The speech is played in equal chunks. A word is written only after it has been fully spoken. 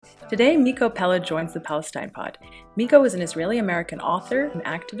Today, Miko Peled joins the Palestine Pod. Miko is an Israeli-American author and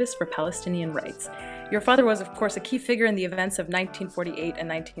activist for Palestinian rights. Your father was, of course, a key figure in the events of 1948 and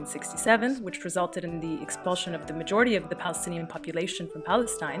 1967, which resulted in the expulsion of the majority of the Palestinian population from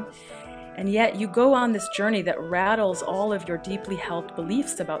Palestine. And yet you go on this journey that rattles all of your deeply held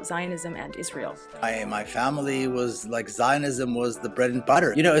beliefs about Zionism and Israel. My family was like, Zionism was the bread and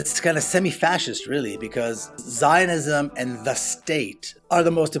butter. You know, it's kind of semi-fascist, really, because Zionism and the state are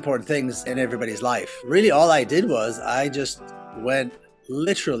the most important things in everybody's life. Really, all I did was I just went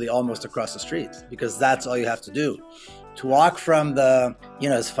literally almost across the street, because that's all you have to do. To walk from the,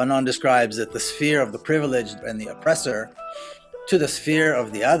 as Fanon describes it, the sphere of the privileged and the oppressor to the sphere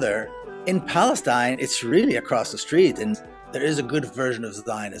of the other. In Palestine, it's really across the street, and there is a good version of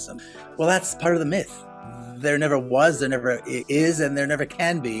Zionism. Well, that's part of the myth. There never was, there never is, and there never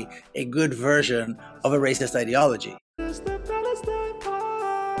can be a good version of a racist ideology. It's the Palestine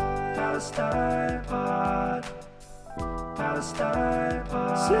Pod. Palestine Pod. Palestine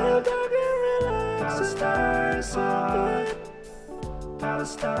Pod. Sit back and relax and learn something.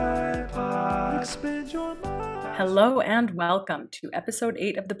 Palestine Pod. Expand your mind. Hello and welcome to episode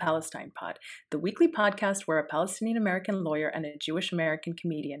 8 of the Palestine Pod, the weekly podcast where a Palestinian-American lawyer and a Jewish-American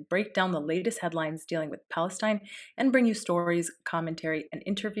comedian break down the latest headlines dealing with Palestine and bring you stories, commentary, and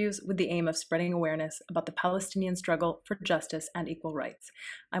interviews with the aim of spreading awareness about the Palestinian struggle for justice and equal rights.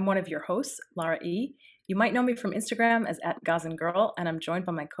 I'm one of your hosts, Lara E. You might know me from Instagram as @GazanGirl, and I'm joined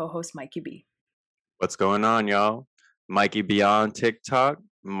by my co-host, Mikey B. What's going on, y'all? Mikey B on TikTok,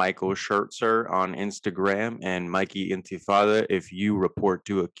 Michael Schertzer on Instagram, and Mikey Intifada if you report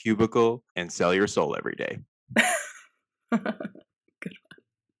to a cubicle and sell your soul every day. Good one.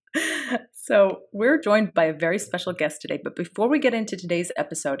 So we're joined by a very special guest today, but before we get into today's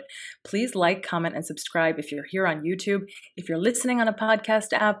episode, please like, comment, and subscribe if you're here on YouTube. If you're listening on a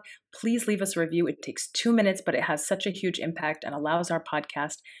podcast app, please leave us a review. It takes 2 minutes, but it has such a huge impact and allows our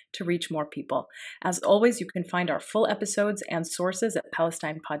podcast to reach more people. As always, you can find our full episodes and sources at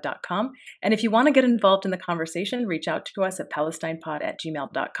palestinepod.com. And if you want to get involved in the conversation, reach out to us at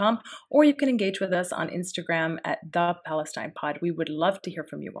palestinepod@gmail.com, or you can engage with us on Instagram at @thepalestinepod. We would love to hear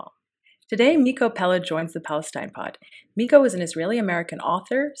from you all. Today, Miko Peled joins the Palestine Pod. Miko is an Israeli-American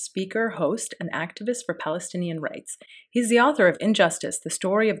author, speaker, host, and activist for Palestinian rights. He's the author of Injustice, the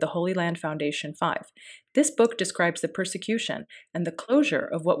Story of the Holy Land Foundation 5. This book describes the persecution and the closure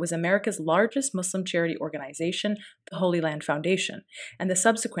of what was America's largest Muslim charity organization, the Holy Land Foundation, and the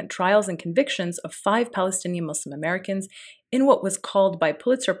subsequent trials and convictions of 5 Palestinian Muslim Americans in what was called by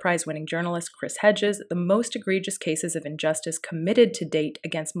Pulitzer Prize-winning journalist Chris Hedges the most egregious cases of injustice committed to date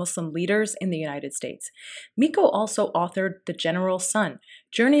against Muslim leaders in the United States. Miko also authored The General's Son,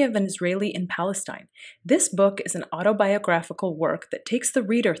 Journey of an Israeli in Palestine. This book is an autobiographical work that takes the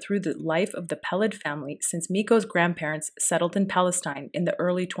reader through the life of the Peled family since Miko's grandparents settled in Palestine in the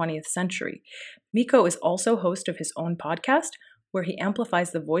early 20th century. Miko is also host of his own podcast, where he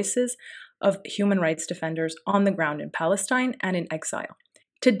amplifies the voices of human rights defenders on the ground in Palestine and in exile.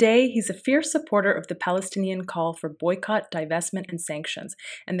 Today, he's a fierce supporter of the Palestinian call for boycott, divestment, and sanctions,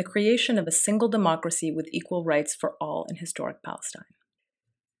 and the creation of a single democracy with equal rights for all in historic Palestine.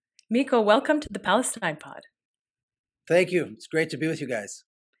 Miko, welcome to the Palestine Pod. Thank you. It's great to be with you guys.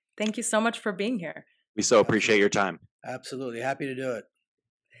 Thank you so much for being here. We so appreciate your time. Absolutely. Happy to do it.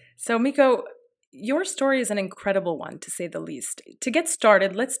 So, Miko, your story is an incredible one, to say the least. To get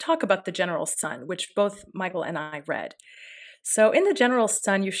started, let's talk about The General's Son, which both Michael and I read. So in The General's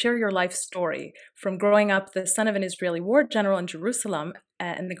Son, you share your life story from growing up the son of an Israeli war general in Jerusalem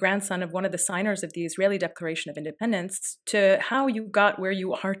and the grandson of one of the signers of the Israeli Declaration of Independence to how you got where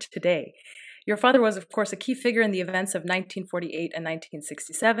you are today. Your father was, of course, a key figure in the events of 1948 and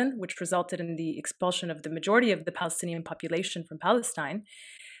 1967, which resulted in the expulsion of the majority of the Palestinian population from Palestine.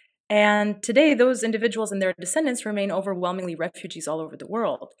 And today, those individuals and their descendants remain overwhelmingly refugees all over the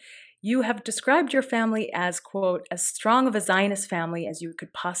world. You have described your family as, quote, as strong of a Zionist family as you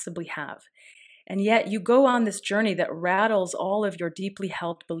could possibly have. And yet you go on this journey that rattles all of your deeply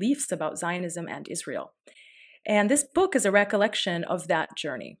held beliefs about Zionism and Israel. And this book is a recollection of that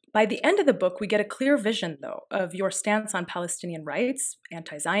journey. By the end of the book, we get a clear vision, though, of your stance on Palestinian rights,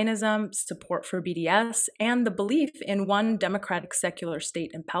 anti-Zionism, support for BDS, and the belief in one democratic secular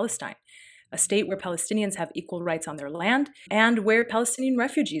state in Palestine, a state where Palestinians have equal rights on their land, and where Palestinian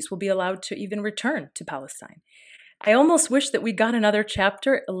refugees will be allowed to even return to Palestine. I almost wish that we got another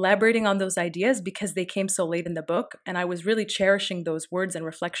chapter elaborating on those ideas because they came so late in the book, and I was really cherishing those words and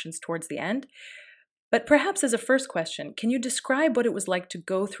reflections towards the end. But perhaps as a first question, can you describe what it was like to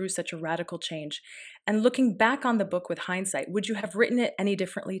go through such a radical change? And looking back on the book with hindsight, would you have written it any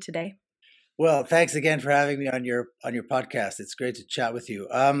differently today? Well, thanks again for having me on your podcast. It's great to chat with you.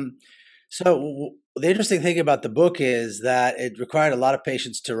 The interesting thing about the book is that it required a lot of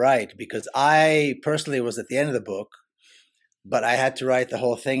patience to write because I personally was at the end of the book, but I had to write the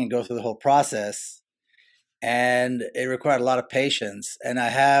whole thing and go through the whole process, and it required a lot of patience. And I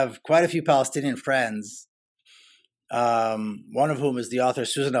have quite a few Palestinian friends, one of whom is the author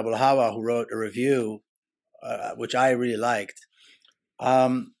Susan Abul Hawa, who wrote a review, which I really liked.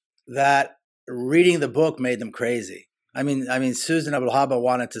 That reading the book made them crazy. I mean, Susan Abul Hawa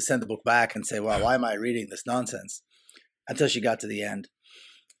wanted to send the book back and say, "Well, why am I reading this nonsense?" Until she got to the end.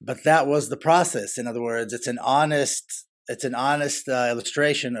 But that was the process. In other words, it's an honest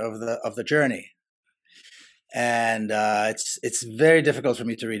illustration of the journey, and it's very difficult for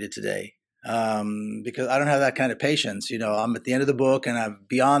me to read it today because I don't have that kind of patience. You know, I'm at the end of the book and I'm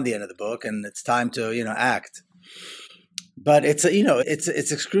beyond the end of the book, and it's time to act. But it's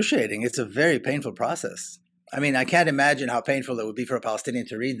excruciating. It's a very painful process. I mean, I can't imagine how painful it would be for a Palestinian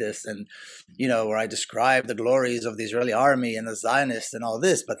to read this and, where I describe the glories of the Israeli army and the Zionists and all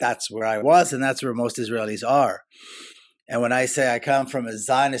this, but that's where I was and that's where most Israelis are. And when I say I come from as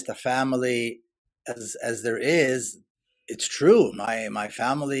Zionist a family as there is, it's true. My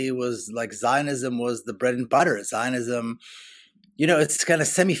family was like Zionism was the bread and butter. Zionism, it's kind of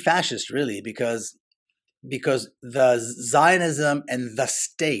semi-fascist really because the Zionism and the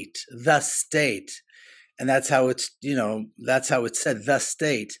state, and that's how it's said, the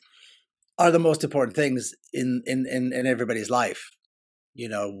state are the most important things in everybody's life.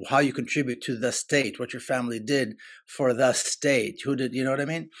 How you contribute to the state, what your family did for the state, who did, you know what I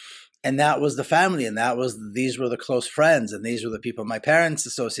mean? And that was the family, and these were the close friends, and these were the people my parents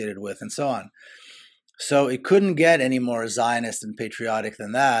associated with, and so on. So it couldn't get any more Zionist and patriotic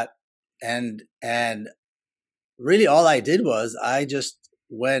than that. And really all I did was I just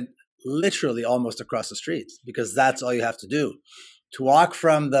went literally almost across the street because that's all you have to do to walk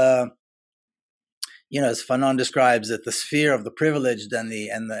from the, as Fanon describes it, the sphere of the privileged and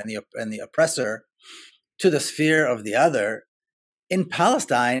the oppressor to the sphere of the other. In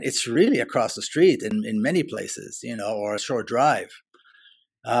Palestine, it's really across the street in many places, or a short drive.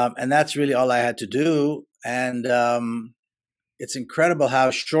 And that's really all I had to do. And it's incredible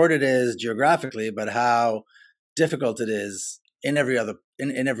how short it is geographically, but how difficult it is in every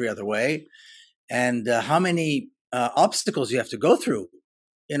other way, and how many obstacles you have to go through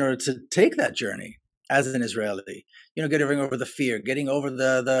in order to take that journey as an Israeli. Getting over the fear, getting over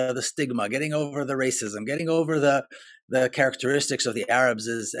the stigma, getting over the racism, getting over the characteristics of the Arabs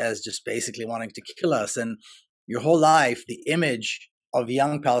as just basically wanting to kill us. And your whole life, the image of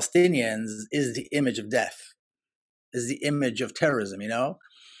young Palestinians is the image of death, is the image of terrorism.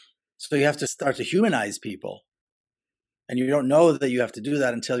 So you have to start to humanize people. And you don't know that you have to do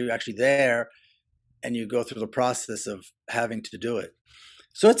that until you're actually there and you go through the process of having to do it.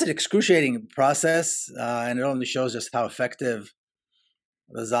 So it's an excruciating process, and it only shows just how effective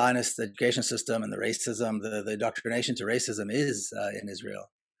the Zionist education system and the racism, the indoctrination to racism is in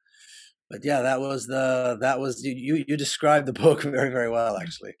Israel. But yeah, that was you described the book very, very well,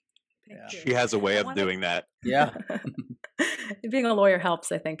 actually. She has a way of doing that. Yeah. Being a lawyer helps,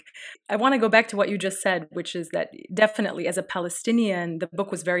 I think. I want to go back to what you just said, which is that definitely as a Palestinian, the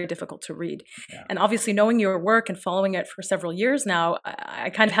book was very difficult to read. Yeah. And obviously knowing your work and following it for several years now, I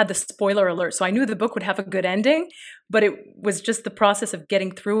kind of had the spoiler alert. So I knew the book would have a good ending, but it was just the process of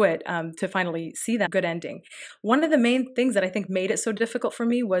getting through it to finally see that good ending. One of the main things that I think made it so difficult for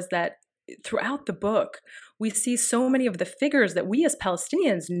me was that throughout the book, we see so many of the figures that we as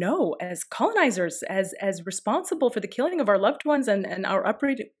Palestinians know as colonizers, as responsible for the killing of our loved ones and our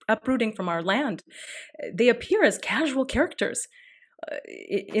uprooting from our land. They appear as casual characters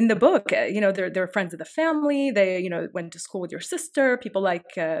in the book. They're friends of the family. They, went to school with your sister, people like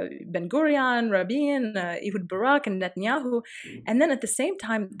Ben Gurion, Rabin, Ehud Barak, and Netanyahu. And then at the same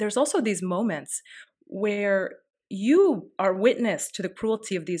time, there's also these moments where you are witness to the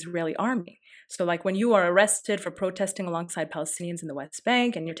cruelty of the Israeli army. So like when you are arrested for protesting alongside Palestinians in the West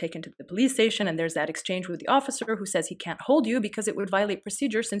Bank and you're taken to the police station and there's that exchange with the officer who says he can't hold you because it would violate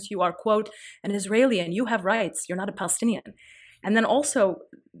procedure since you are, quote, an Israeli and you have rights, you're not a Palestinian. And then also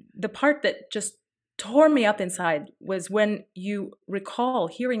the part that just tore me up inside was when you recall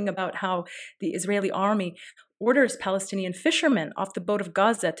hearing about how the Israeli army orders Palestinian fishermen off the boat of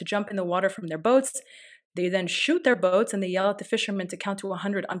Gaza to jump in the water from their boats. They then shoot their boats and they yell at the fishermen to count to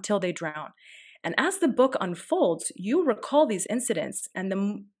 100 until they drown. And as the book unfolds, you recall these incidents and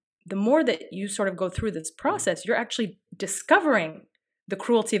the more that you sort of go through this process, you're actually discovering the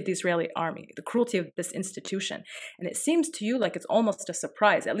cruelty of the Israeli army, the cruelty of this institution. And it seems to you like it's almost a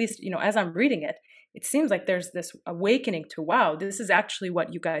surprise, at least, as I'm reading it, it seems like there's this awakening to, wow, this is actually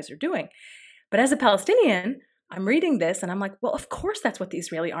what you guys are doing. But as a Palestinian, I'm reading this and I'm like, well, of course that's what the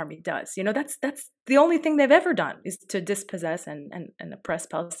Israeli army does. That's the only thing they've ever done is to dispossess and oppress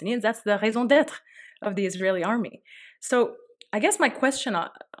Palestinians. That's the raison d'etre of the Israeli army. So I guess my question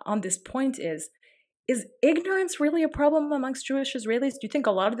on this point is ignorance really a problem amongst Jewish Israelis? Do you think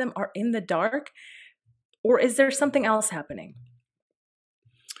a lot of them are in the dark? Or is there something else happening?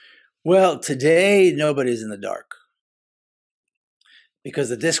 Well, today, nobody's in the dark because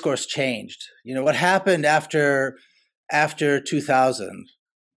the discourse changed. What happened after 2000,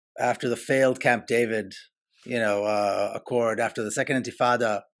 after the failed Camp David, accord, after the Second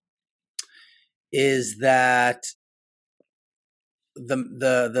Intifada, is that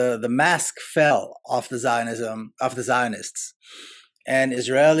the mask fell off the Zionists, and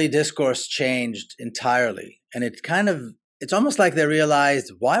Israeli discourse changed entirely. And it's almost like they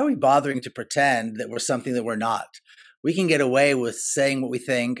realized, why are we bothering to pretend that we're something that we're not? We can get away with saying what we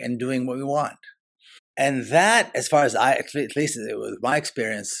think and doing what we want. And that, as far as at least it was my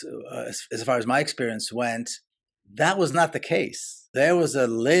experience, as far as my experience went, that was not the case. There was a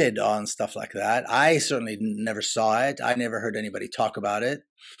lid on stuff like that. I certainly never saw it. I never heard anybody talk about it.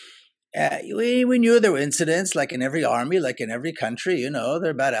 We knew there were incidents, like in every army, like in every country, there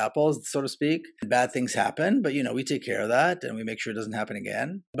are bad apples, so to speak. Bad things happen, but, we take care of that and we make sure it doesn't happen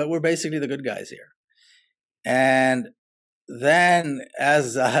again. But we're basically the good guys here. And then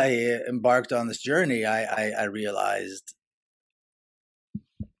as I embarked on this journey, I realized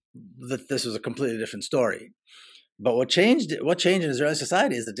that this was a completely different story. But what changed in Israeli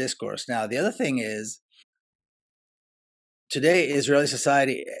society is the discourse. Now, the other thing is, today, Israeli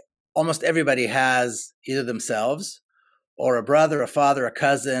society, almost everybody has either themselves or a brother, a father, a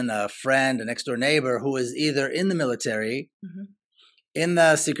cousin, a friend, a next door neighbor who is either in the military, in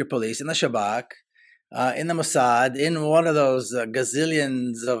the secret police, in the Shabak, in the Mossad, in one of those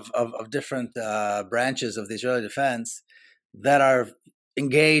gazillions of different branches of the Israeli defense that are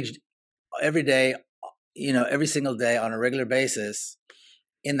engaged every day, every single day on a regular basis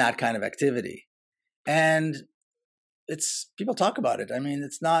in that kind of activity. And people talk about it. I mean,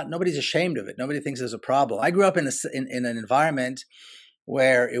 nobody's ashamed of it. Nobody thinks there's a problem. I grew up in an environment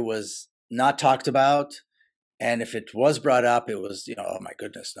where it was not talked about. And if it was brought up, it was, oh my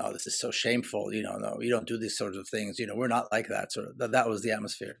goodness, no, this is so shameful. No, we don't do these sorts of things. We're not like that. So that was the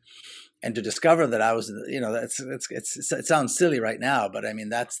atmosphere. And to discover that I was, it sounds silly right now, but I mean,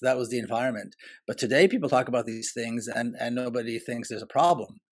 that was the environment. But today people talk about these things and nobody thinks there's a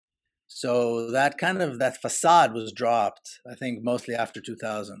problem. So that facade was dropped, I think, mostly after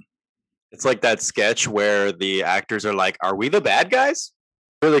 2000. It's like that sketch where the actors are like, are we the bad guys?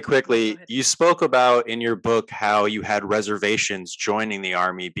 Really quickly, you spoke about in your book how you had reservations joining the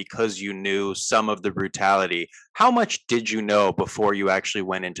army because you knew some of the brutality. How much did you know before you actually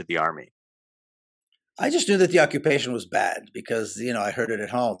went into the army? I just knew that the occupation was bad because, I heard it at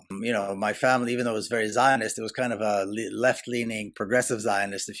home. My family, even though it was very Zionist, it was kind of a left-leaning, progressive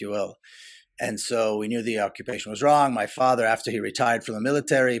Zionist, if you will. And so we knew the occupation was wrong. My father, after he retired from the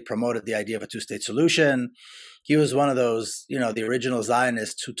military, promoted the idea of a two-state solution. He was one of those, the original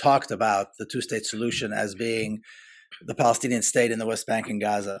Zionists who talked about the two-state solution as being the Palestinian state in the West Bank and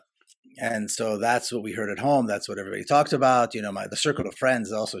Gaza. And so that's what we heard at home. That's what everybody talked about. The circle of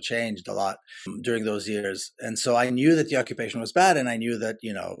friends also changed a lot during those years. And so I knew that the occupation was bad. And I knew that,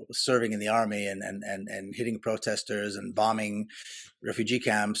 serving in the army and hitting protesters and bombing refugee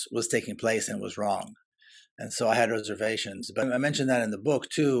camps was taking place and was wrong. And so I had reservations. But I mentioned that in the book,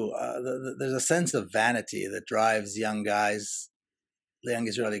 too. There's a sense of vanity that drives young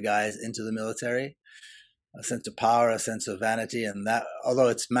Israeli guys into the military. A sense of power, a sense of vanity, and that, although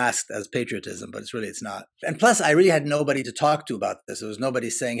it's masked as patriotism, but it's not. And plus, I really had nobody to talk to about this. There was nobody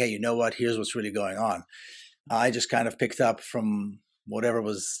saying, hey, you know what, here's what's really going on. I just kind of picked up from whatever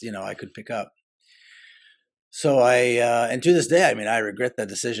was, I could pick up. So and to this day, I mean, I regret that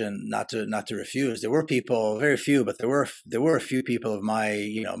decision not to refuse. There were people, very few, but there were a few people of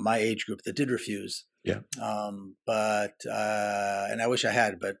my, my age group that did refuse. Yeah. But I wish I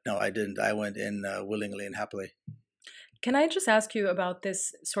had, but no, I didn't. I went in willingly and happily. Can I just ask you about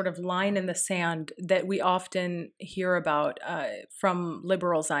this sort of line in the sand that we often hear about from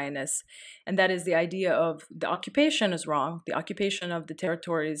liberal Zionists, and that is the idea of the occupation is wrong, the occupation of the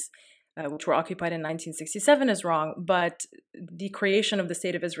territories which were occupied in 1967, is wrong, but the creation of the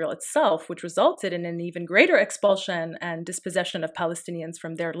State of Israel itself, which resulted in an even greater expulsion and dispossession of Palestinians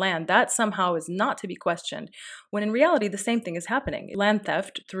from their land, that somehow is not to be questioned, when in reality the same thing is happening. Land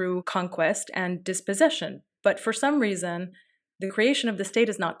theft through conquest and dispossession. But for some reason, the creation of the state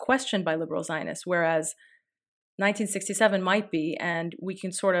is not questioned by liberal Zionists, whereas 1967 might be, and we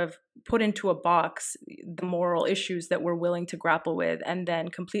can sort of put into a box the moral issues that we're willing to grapple with and then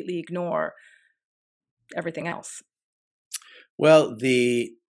completely ignore everything else. Well,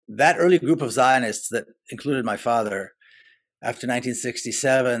 that early group of Zionists that included my father after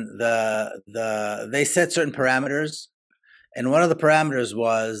 1967, they set certain parameters, and one of the parameters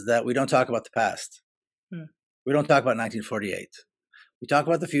was that we don't talk about the past. We don't talk about 1948. We talk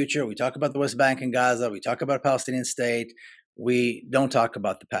about the future. We talk about the West Bank and Gaza. We talk about a Palestinian state. We don't talk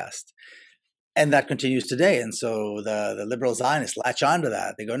about the past. And that continues today. And so the liberal Zionists latch onto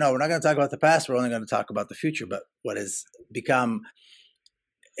that. They go, no, we're not going to talk about the past. We're only going to talk about the future. But what has become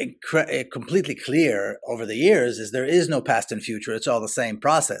completely clear over the years is there is no past and future. It's all the same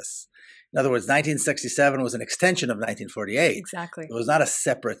process. In other words, 1967 was an extension of 1948. Exactly. It was not a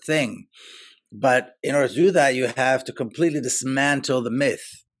separate thing. But in order to do that, you have to completely dismantle the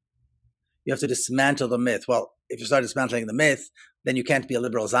myth. You have to dismantle the myth. Well, if you start dismantling the myth, then you can't be a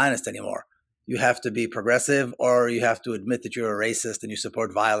liberal Zionist anymore. You have to be progressive, or you have to admit that you're a racist and you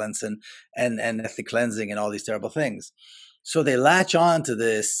support violence and ethnic cleansing and all these terrible things. So they latch on to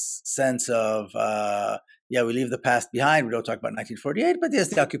this sense of, we leave the past behind. We don't talk about 1948, but yes,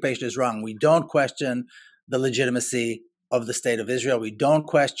 the occupation is wrong. We don't question the legitimacy of the State of Israel. We don't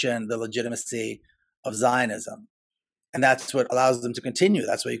question the legitimacy of Zionism. And that's what allows them to continue.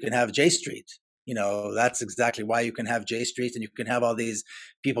 That's why you can have J Street. That's exactly why you can have J Street, and you can have all these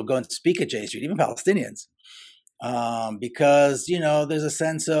people go and speak at J Street, even Palestinians. Because, there's a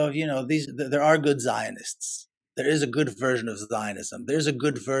sense of, there are good Zionists. There is a good version of Zionism. There's a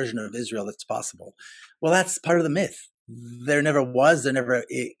good version of Israel that's possible. Well, that's part of the myth. There never was, there never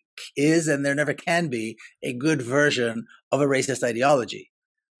is, and there never can be a good version of a racist ideology.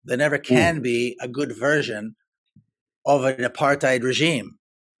 There never can be a good version of an apartheid regime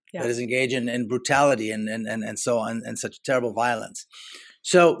that is engaged in brutality and so on, and such terrible violence.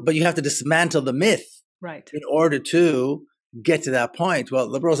 So, but you have to dismantle the myth, right, in order to get to that point.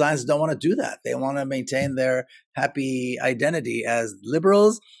 Well, liberal Zionists don't want to do that. They want to maintain their happy identity as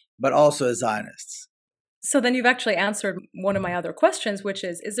liberals, but also as Zionists. So then you've actually answered one of my other questions, which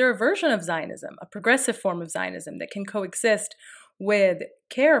is there a version of Zionism, a progressive form of Zionism that can coexist with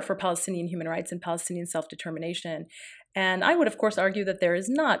care for Palestinian human rights and Palestinian self-determination? And I would, of course, argue that there is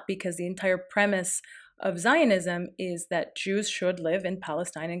not, because the entire premise of Zionism is that Jews should live in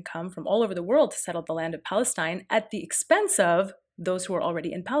Palestine and come from all over the world to settle the land of Palestine at the expense of those who are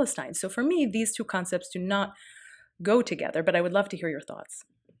already in Palestine. So for me, these two concepts do not go together, but I would love to hear your thoughts.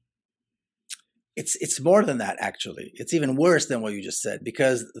 It's more than that, actually. It's even worse than what you just said,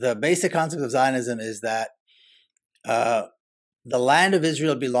 because the basic concept of Zionism is that the land of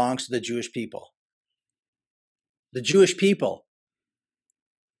Israel belongs to the Jewish people. The Jewish people.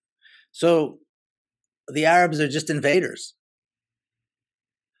 So the Arabs are just invaders.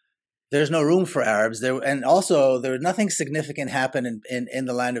 There's no room for Arabs there, and also there was nothing significant happened in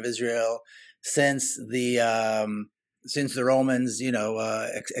the land of Israel since the Romans,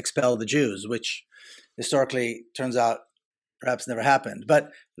 expelled the Jews, which historically turns out perhaps never happened.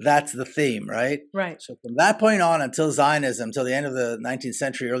 But that's the theme, right? Right. So from that point on until Zionism, until the end of the 19th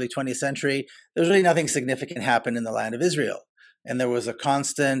century, early 20th century, there's really nothing significant happened in the land of Israel. And there was a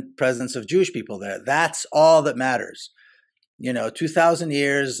constant presence of Jewish people there. That's all that matters. 2,000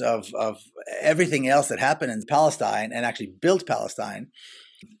 years of everything else that happened in Palestine and actually built Palestine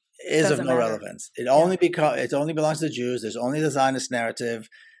is of no relevance. It only belongs to the Jews. There's only the Zionist narrative,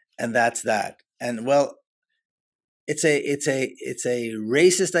 and that's that. And well, it's a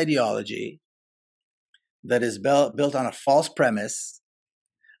racist ideology that is built on a false premise.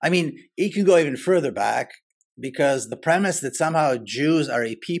 I mean, it can go even further back, because the premise that somehow Jews are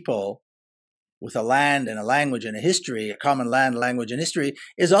a people with a land and a language and a history, a common land, language, and history,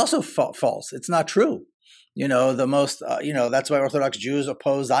 is also false. It's not true. That's why Orthodox Jews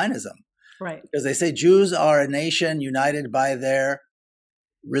oppose Zionism. Right. Because they say Jews are a nation united by their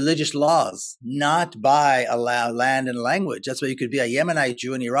religious laws, not by a land and language. That's why you could be a Yemenite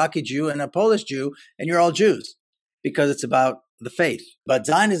Jew, an Iraqi Jew, and a Polish Jew, and you're all Jews, because it's about the faith. But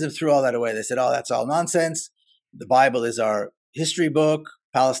Zionism threw all that away. They said, oh, that's all nonsense. The Bible is our history book.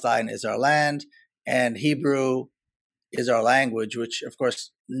 Palestine is our land, and Hebrew is our language, which, of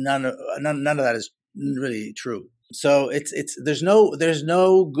course, none of that is really true. So it's there's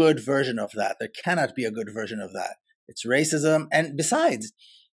no good version of that. There cannot be a good version of that. It's racism, and besides,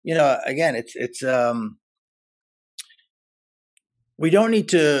 again, it's we don't need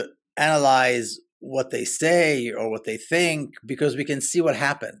to analyze what they say or what they think because we can see what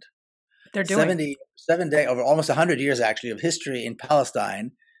happened. They're doing 77 days, over almost 100 years actually, of history in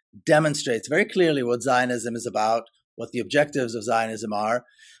Palestine demonstrates very clearly what Zionism is about, what the objectives of Zionism are,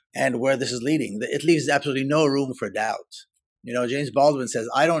 and where this is leading. It leaves absolutely no room for doubt. James Baldwin says,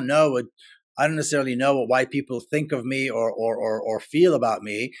 I don't necessarily know what white people think of me or feel about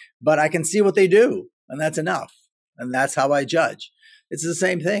me, but I can see what they do, and that's enough. And that's how I judge. It's the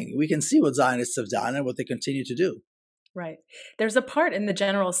same thing. We can see what Zionists have done and what they continue to do. right. There's a part in The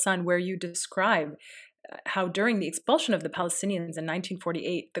General Sun where you describe how during the expulsion of the Palestinians in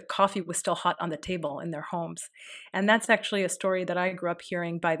 1948, the coffee was still hot on the table in their homes. And that's actually a story that I grew up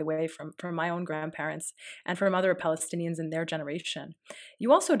hearing, by the way, from my own grandparents and from other Palestinians in their generation.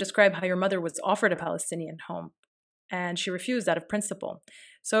 You also describe how your mother was offered a Palestinian home and she refused out of principle.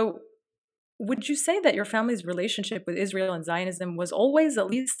 So would you say that your family's relationship with Israel and Zionism was always at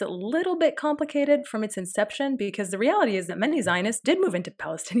least a little bit complicated from its inception? Because the reality is that many Zionists did move into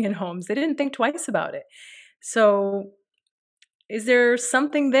Palestinian homes. They didn't think twice about it. So is there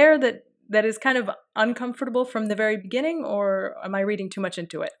something there that is kind of uncomfortable from the very beginning, or am I reading too much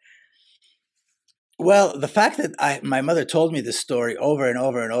into it? Well, the fact that my mother told me this story over and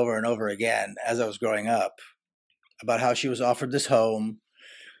over and over and over again as I was growing up about how she was offered this home.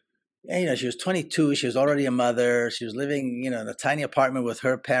 And, she was 22. She was already a mother. She was living, in a tiny apartment with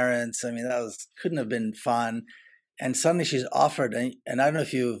her parents. I mean, couldn't have been fun. And suddenly she's offered, and I don't know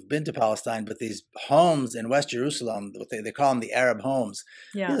if you've been to Palestine, but these homes in West Jerusalem, what they call them the Arab homes,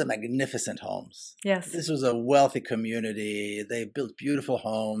 Yeah. these are magnificent homes. Yes. This was a wealthy community. They built beautiful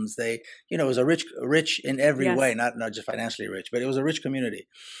homes. It was a rich in every Yes. way, not just financially rich, but it was a rich community.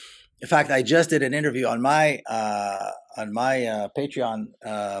 In fact, I just did an interview on my Patreon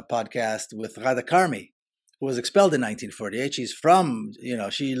podcast with Ghada Karmi, who was expelled in 1948. She's from,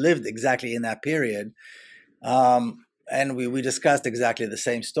 she lived exactly in that period. And we discussed exactly the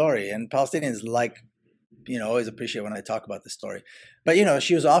same story. And Palestinians always appreciate when I talk about this story. But,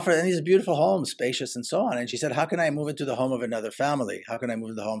 she was offered and these beautiful homes, spacious and so on. And she said, how can I move into the home of another family? How can I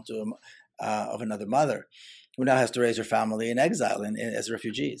move into the home of another mother who now has to raise her family in exile as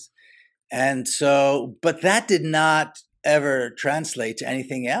refugees? And so, but that did not ever translate to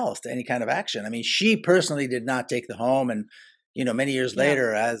anything else, to any kind of action. I mean, she personally did not take the home. And, many years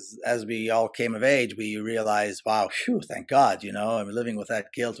later, as we all came of age, we realized, wow, thank God, living with that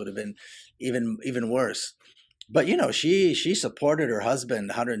guilt would have been even worse. But, she supported her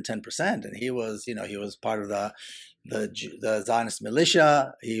husband 110%. And he was part of the Zionist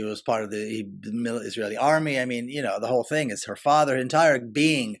militia. He was part of the Israeli army. I mean, the whole thing is her father, her entire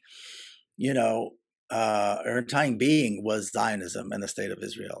being, her entire being was Zionism and the state of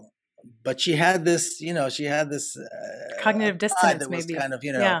Israel. But she had this, cognitive dissonance, that was maybe. kind of,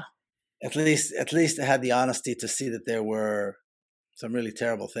 Yeah. at least had the honesty to see that there were some really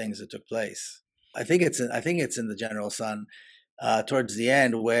terrible things that took place. I think it's in the General Sun towards the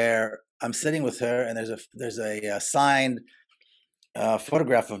end where I'm sitting with her and there's a signed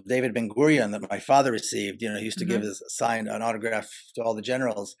photograph of David Ben Gurion that my father received. He used to give an autograph to all the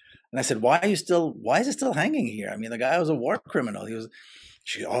generals. And I said, why is it still hanging here? I mean, the guy was a war criminal.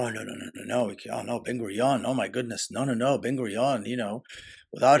 She, oh, no. Oh, no, Ben Gurion. Oh, my goodness. No, Ben Gurion,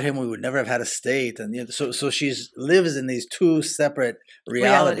 without him, we would never have had a state. And so she lives in these two separate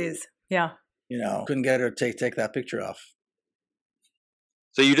realities. Yeah. Couldn't get her to take that picture off.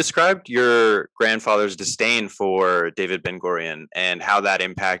 So you described your grandfather's disdain for David Ben Gurion and how that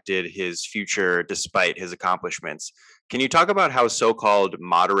impacted his future despite his accomplishments. Can you talk about how so-called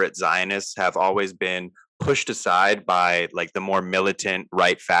moderate Zionists have always been pushed aside by the more militant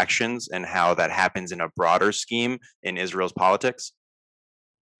right factions and how that happens in a broader scheme in Israel's politics?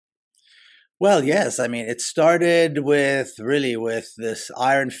 Well, yes. I mean, it started with this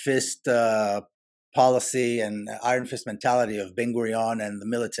iron fist policy and iron fist mentality of Ben Gurion and the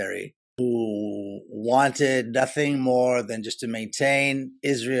military, who wanted nothing more than just to maintain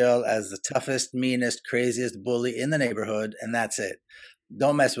Israel as the toughest, meanest, craziest bully in the neighborhood, and that's it.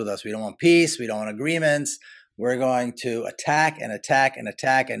 Don't mess with us. We don't want peace. We don't want agreements. We're going to attack and attack and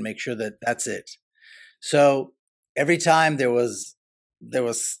attack and make sure that that's it. So every time there was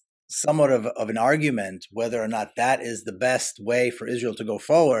somewhat of an argument whether or not that is the best way for Israel to go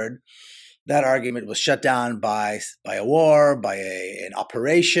forward, that argument was shut down by a war, by an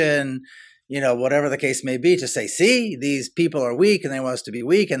operation, whatever the case may be, to say, see, these people are weak and they want us to be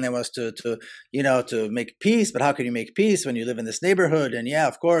weak and they want us to make peace. But how can you make peace when you live in this neighborhood? And yeah,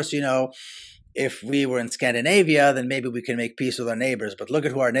 of course, if we were in Scandinavia, then maybe we can make peace with our neighbors. But look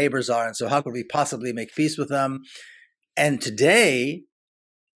at who our neighbors are. And so how could we possibly make peace with them? And today,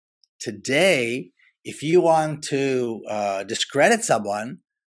 if you want to discredit someone,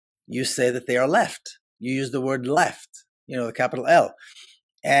 you say that they are left. You use the word left, the capital L.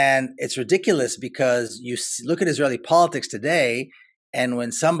 And it's ridiculous because you look at Israeli politics today, and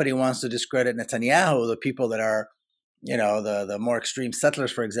when somebody wants to discredit Netanyahu, the people that are, the more extreme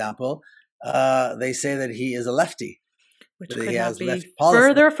settlers, for example, they say that he is a lefty. Which could not be policy.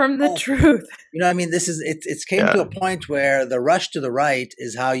 Further from the truth. It's came to a point where the rush to the right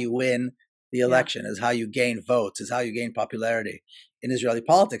is how you win the election, is how you gain votes, is how you gain popularity in Israeli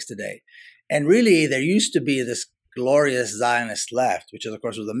politics today. And really, there used to be this glorious Zionist left, which of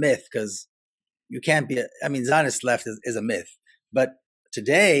course was a myth, because you can't be, Zionist left is a myth. But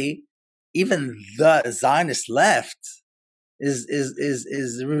today, even the Zionist left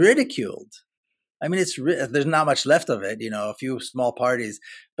is ridiculed. There's not much left of it, a few small parties,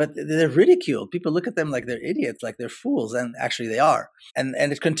 but they're ridiculed. People look at them like they're idiots, like they're fools, and actually they are. And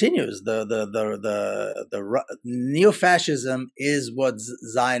it continues. The neo-fascism is what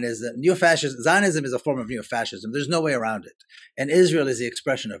Zionism. Zionism is a form of neo-fascism. There's no way around it, and Israel is the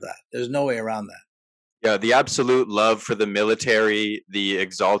expression of that. There's no way around that. Yeah, the absolute love for the military, the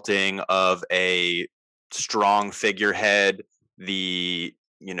exalting of a strong figurehead, the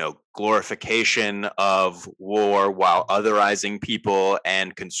glorification of war while otherizing people,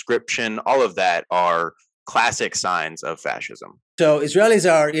 and conscription, all of that are classic signs of fascism. So Israelis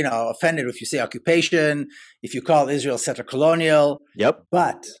are, offended if you say occupation, if you call Israel settler colonial. Yep.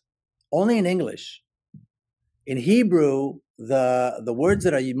 But only in English. In Hebrew, the words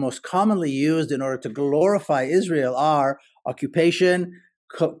that are most commonly used in order to glorify Israel are occupation,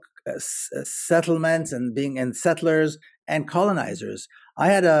 settlements, and settlers and colonizers.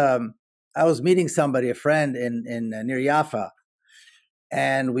 I was meeting somebody, a friend in near Jaffa,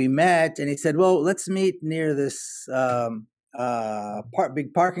 and we met, and he said, well, let's meet near this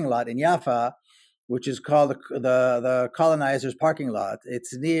big parking lot in Jaffa, which is called the colonizers parking lot.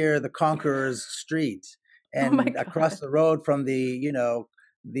 It's near the Conqueror's Street and across the road from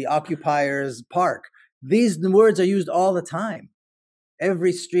the occupiers' park. These words are used all the time.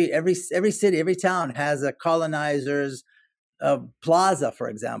 Every street, every city, every town has a colonizer's plaza, for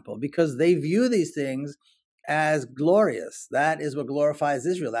example, because they view these things as glorious. That is what glorifies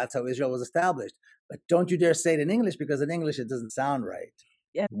Israel. That's how Israel was established. But don't you dare say it in English, because in English it doesn't sound right.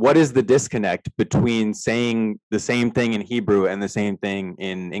 Yeah. What is the disconnect between saying the same thing in Hebrew and the same thing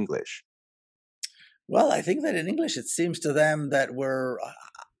in English? Well, I think that in English it seems to them that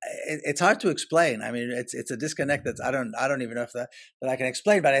it's hard to explain. It's a disconnect that I don't even know if that I can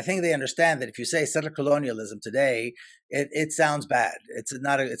explain. But I think they understand that if you say settler colonialism today, it sounds bad.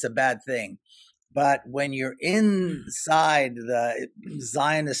 It's a bad thing. But when you're inside the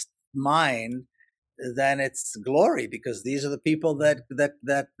Zionist mind, then it's glory, because these are the people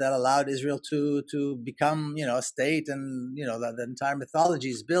that allowed Israel to become, a state, and the entire mythology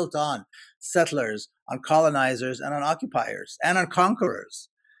is built on settlers, on colonizers, and on occupiers, and on conquerors.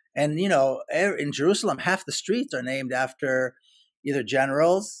 And in Jerusalem, half the streets are named after either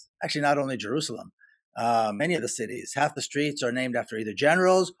generals. Actually, not only Jerusalem, many of the cities, half the streets are named after either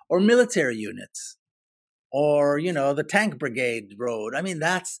generals or military units, or the tank brigade road.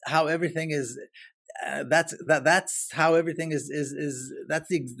 That's how everything is. That's how everything is. That's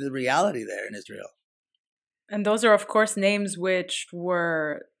the reality there in Israel. And those are, of course, names which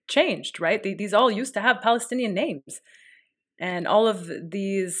were changed, right? These all used to have Palestinian names. And all of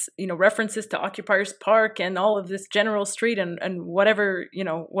these, references to Occupiers Park and all of this General Street and whatever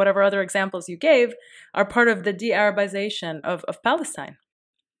other examples you gave are part of the de-Arabization of Palestine.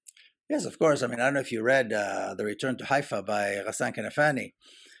 Yes, of course. I don't know if you read The Return to Haifa by Ghassan Kanafani.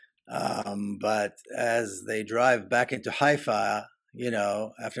 But as they drive back into Haifa,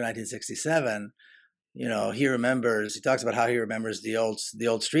 after 1967, he talks about how he remembers the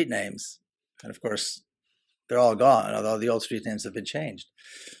old street names. And of course, they're all gone, although the old street names have been changed.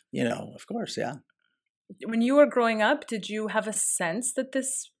 Of course, yeah. When you were growing up, did you have a sense that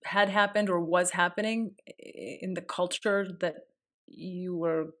this had happened or was happening in the culture that you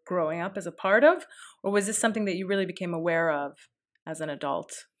were growing up as a part of? Or was this something that you really became aware of as an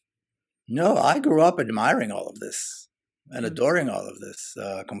adult? No, I grew up admiring all of this and adoring all of this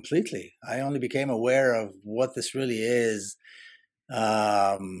completely. I only became aware of what this really is.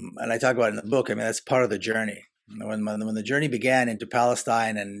 And I talk about it in the book. That's part of the journey. When the journey began into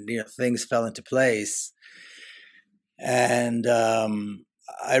Palestine, and things fell into place, and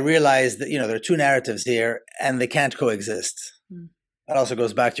I realized that there are two narratives here, and they can't coexist. Mm. That also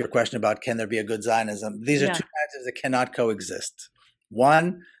goes back to your question about can there be a good Zionism? These are Yeah. two narratives that cannot coexist.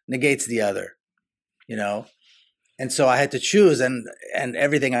 One negates the other, and so I had to choose, and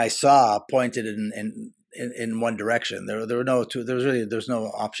everything I saw pointed in one direction. There were no two. There's no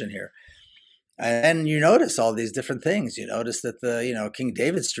option here. And you notice all these different things. You notice that the King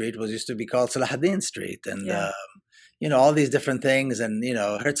David Street used to be called Salahuddin Street, and Yeah. all these different things, and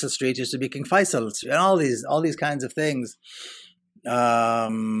Herzl Street used to be King Faisal Street, and all these kinds of things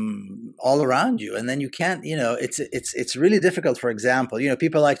all around you. And then you can't, it's really difficult. For example,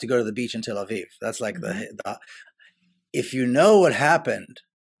 people like to go to the beach in Tel Aviv. That's like the if you know what happened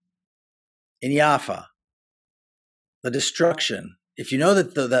in Jaffa, the destruction. If you know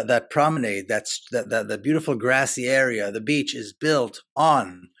that that promenade, that beautiful grassy area, the beach is built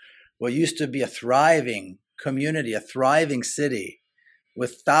on what used to be a thriving community, a thriving city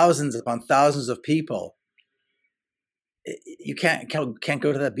with thousands upon thousands of people, you can't go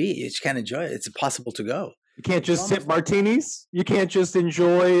to that beach. You just can't enjoy it. It's impossible to go. You can't just sip martinis. You can't just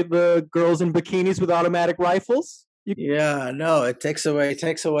enjoy the girls in bikinis with automatic rifles. No, it takes away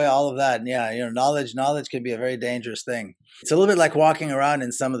all of that. And knowledge can be a very dangerous thing. It's a little bit like walking around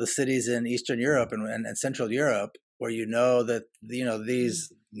in some of the cities in Eastern Europe and Central Europe, where that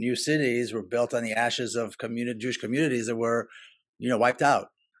these new cities were built on the ashes of Jewish communities that were wiped out.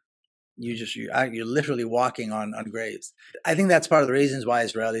 You're literally walking on graves. I think that's part of the reasons why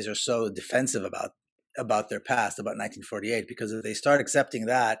Israelis are so defensive about their past, about 1948, because if they start accepting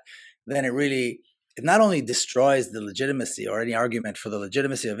that, then it not only destroys the legitimacy or any argument for the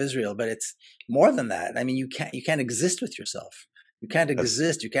legitimacy of Israel, but it's more than that. I mean, you can't exist with yourself. You can't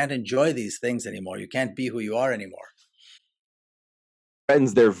exist. You can't enjoy these things anymore. You can't be who you are anymore.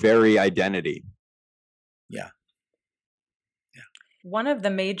 Threatens their very identity. Yeah. One of the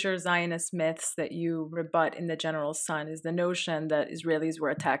major Zionist myths that you rebut in The General Sun is the notion that Israelis were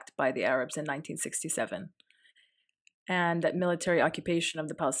attacked by the Arabs in 1967, and that military occupation of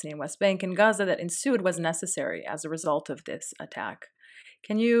the Palestinian West Bank and Gaza that ensued was necessary as a result of this attack.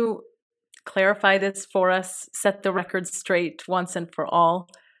 Can you clarify this for us, set the record straight once and for all?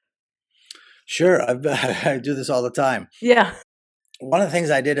 Sure. I do this all the time. Yeah. One of the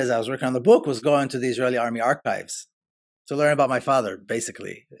things I did as I was working on the book was go into the Israeli Army archives to learn about my father,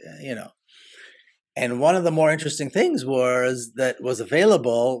 basically, And one of the more interesting things was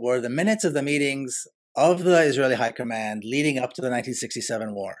available were the minutes of the meetings of the Israeli High Command leading up to the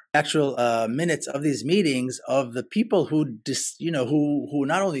 1967 war. Actual minutes of these meetings of the people who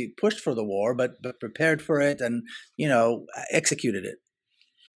not only pushed for the war, but prepared for it and, executed it.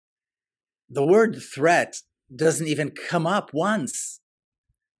 The word threat doesn't even come up once.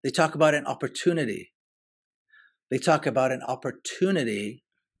 They talk about an opportunity. They talk about an opportunity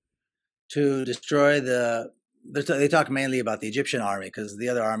to destroy they talk mainly about the Egyptian army, because the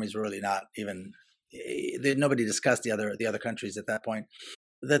other armies were really not even, nobody discussed the other countries at that point.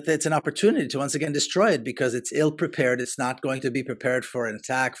 That it's an opportunity to once again destroy it because it's ill prepared. It's not going to be prepared for an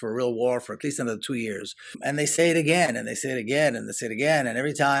attack, for a real war, for at least another 2 years. And they say it again, and they say it again, and they say it again. And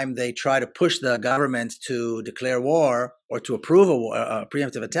every time they try to push the government to declare war or to approve a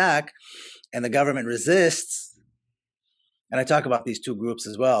preemptive attack, and the government resists. And I talk about these two groups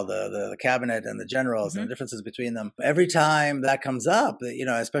as well, the cabinet and the generals, and the differences between them. Every time that comes up,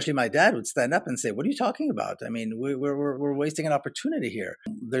 especially my dad would stand up and say, "What are you talking about? I mean, we're wasting an opportunity here.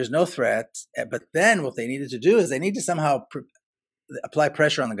 There's no threat." But then what they needed to do is they need to somehow apply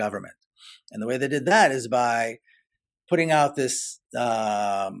pressure on the government. And the way they did that is by putting out this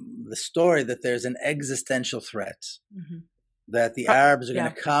the story that there's an existential threat. Mm-hmm. That the Arabs are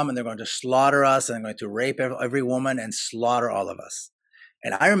going to come and they're going to slaughter us and they're going to rape every woman and slaughter all of us.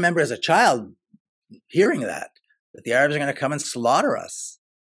 And I remember as a child hearing that the Arabs are going to come and slaughter us,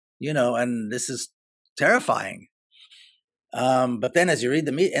 and this is terrifying. But then as you read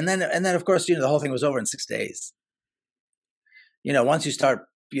and then of course, the whole thing was over in 6 days. Once you start,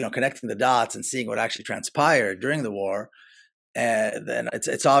 connecting the dots and seeing what actually transpired during the war, then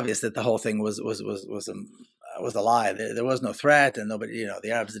it's obvious that the whole thing was a lie. There was no threat, and nobody,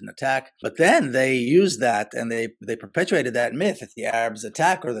 the Arabs didn't attack. But then they used that, and they perpetuated that myth that the Arabs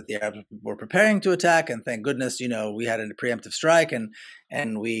attack, or that the Arabs were preparing to attack. And thank goodness, we had a preemptive strike,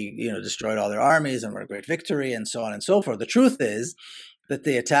 and we, destroyed all their armies, and were a great victory, and so on and so forth. The truth is that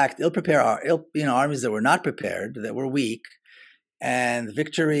they attacked ill-prepared, armies that were not prepared, that were weak, and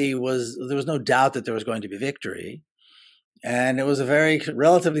victory there was no doubt that there was going to be victory. And it was a very,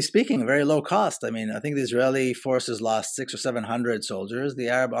 relatively speaking, very low cost. I mean, I think the Israeli forces lost 600 or 700 soldiers. The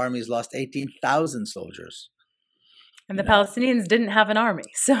Arab armies lost 18,000 soldiers. And the Palestinians didn't have an army,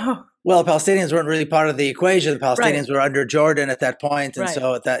 so. Well, Palestinians weren't really part of the equation. The Palestinians were under Jordan at that point, and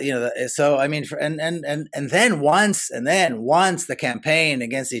so at that, so I mean, and then once the campaign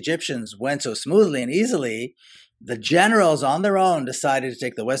against the Egyptians went so smoothly and easily, the generals on their own decided to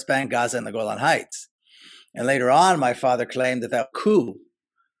take the West Bank, Gaza, and the Golan Heights. And later on, my father claimed that coup,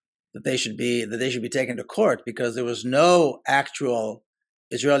 that they should be taken to court because there was no actual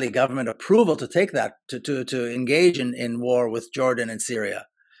Israeli government approval to take that to engage in war with Jordan and Syria,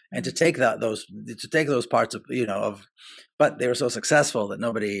 and to take those parts of but they were so successful that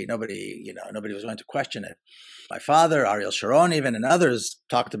nobody was going to question it. My father, Ariel Sharon, even, and others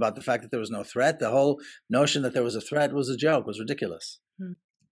talked about the fact that there was no threat. The whole notion that there was a threat was a joke, was ridiculous.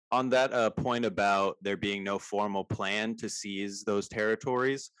 On that point about there being no formal plan to seize those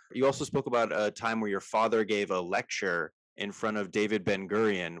territories, you also spoke about a time where your father gave a lecture in front of David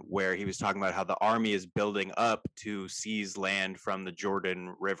Ben-Gurion, where he was talking about how the army is building up to seize land from the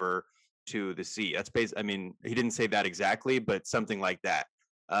Jordan River to the sea. That's I mean, he didn't say that exactly, but something like that.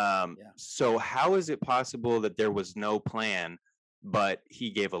 So how is it possible that there was no plan, but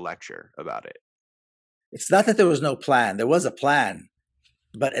he gave a lecture about it? It's not that there was no plan. There was a plan.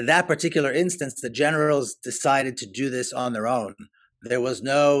 But in that particular instance, the generals decided to do this on their own. There was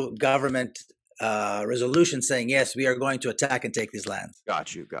no government resolution saying, yes, we are going to attack and take these lands.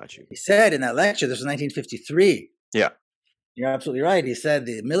 Got you. He said in that lecture, this was 1953. Yeah. You're absolutely right. He said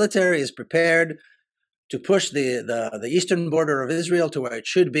the military is prepared to push the eastern border of Israel to where it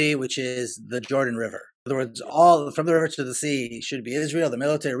should be, which is the Jordan River. In other words, all from the river to the sea should be Israel. The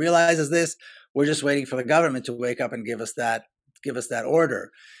military realizes this. We're just waiting for the government to wake up and give us that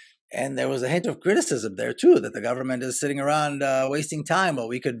order. And there was a hint of criticism there too, that the government is sitting around wasting time while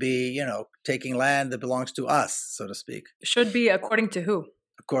we could be, taking land that belongs to us, so to speak. Should be according to who?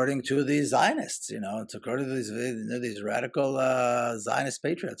 According to the Zionists, it's according to these radical Zionist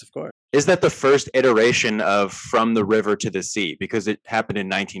patriots, of course. Is that the first iteration of from the river to the sea? Because it happened in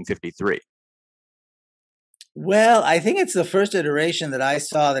 1953. Well, I think it's the first iteration that I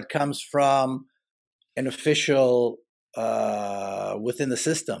saw that comes from an official within the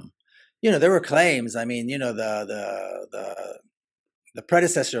system. There were claims. I mean, the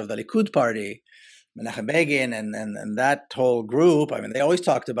predecessor of the Likud party, Menachem Begin, and that whole group. I mean, they always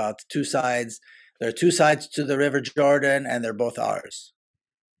talked about two sides. There are two sides to the River Jordan, and they're both ours.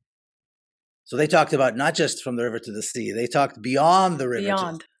 So they talked about not just from the river to the sea. They talked beyond the river.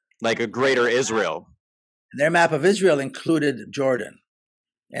 Beyond. Like a greater Israel. Their map of Israel included Jordan.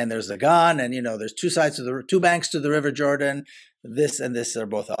 And there's the Gan, and there's two sides to two banks to the River Jordan. This and this are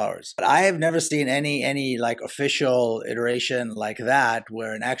both ours. But I have never seen any like official iteration like that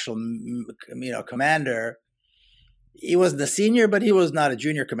where an actual commander. He wasn't the senior, but he was not a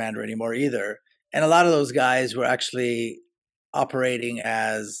junior commander anymore either. And a lot of those guys were actually operating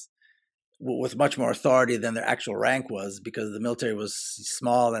with much more authority than their actual rank was, because the military was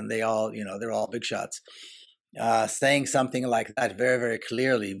small and they're all big shots. Saying something like that very, very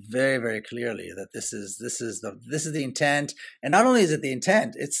clearly, that this is the intent, and not only is it the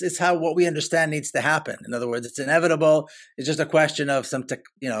intent, it's how what we understand needs to happen. In other words, it's inevitable. It's just a question of some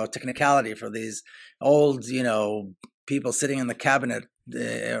technicality for these old people sitting in the cabinet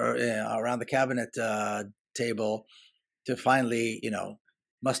or around the cabinet table to finally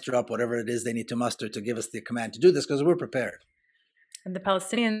muster up whatever it is they need to muster to give us the command to do this, because we're prepared. And the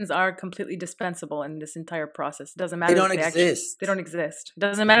Palestinians are completely dispensable in this entire process. It doesn't matter. They don't exist. They don't exist. It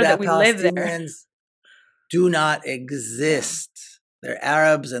doesn't matter that we live there. Palestinians do not exist. They're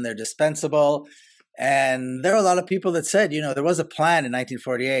Arabs and they're dispensable. And there are a lot of people that said, there was a plan in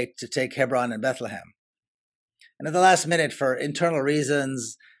 1948 to take Hebron and Bethlehem. And at the last minute, for internal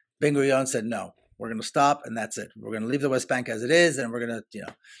reasons, Ben-Gurion said, no, we're going to stop and that's it. We're going to leave the West Bank as it is, and we're going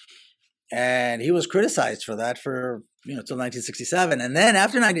to, And he was criticized for that for, till 1967. And then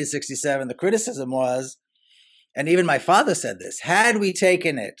after 1967, the criticism was, and even my father said this, had we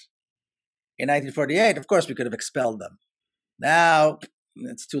taken it in 1948, of course we could have expelled them. Now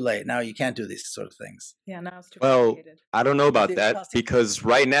it's too late. Now you can't do these sort of things. Yeah, now it's too complicated. Well, I don't know about that, because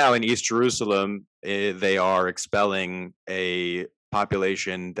right now in East Jerusalem, they are expelling a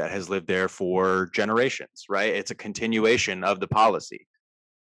population that has lived there for generations, right? It's a continuation of the policy.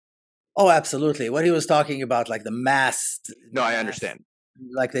 Oh, absolutely. What he was talking about, like the mass. No, I understand.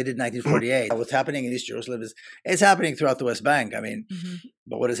 Like they did in 1948. What's happening in East Jerusalem it's happening throughout the West Bank. I mean,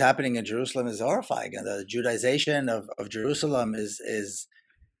 but what is happening in Jerusalem is horrifying. And the Judaization of Jerusalem is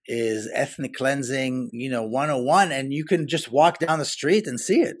is ethnic cleansing, 101. And you can just walk down the street and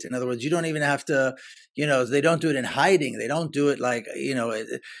see it. In other words, you don't even have to, they don't do it in hiding. They don't do it like,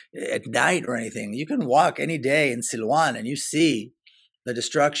 at night or anything. You can walk any day in Silwan and you see the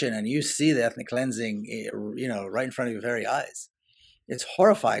destruction and you see the ethnic cleansing, right in front of your very eyes. It's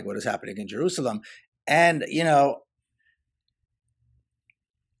horrifying what is happening in Jerusalem. And, I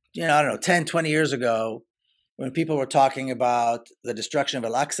don't know, 10, 20 years ago, when people were talking about the destruction of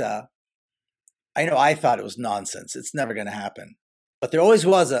Al-Aqsa, I thought it was nonsense. It's never going to happen. But there always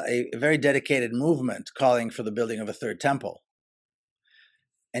was a very dedicated movement calling for the building of a third temple.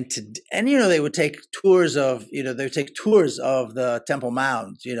 And they would take tours of, the Temple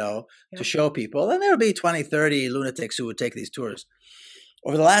Mount, to show people. And there would be 20, 30 lunatics who would take these tours.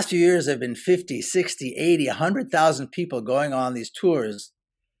 Over the last few years, there have been 50, 60, 80, 100,000 people going on these tours.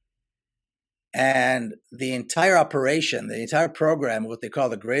 And the entire operation, the entire program, what they call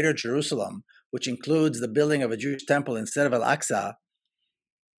the Greater Jerusalem, which includes the building of a Jewish temple instead of Al-Aqsa,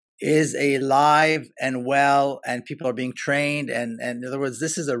 is alive and well, and people are being trained. And in other words,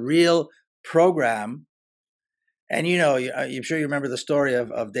 this is a real program. And, I'm sure you remember the story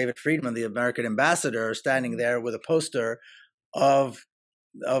of David Friedman, the American ambassador, standing there with a poster without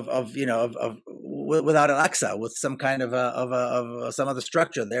Al-Aqsa, with some kind of some other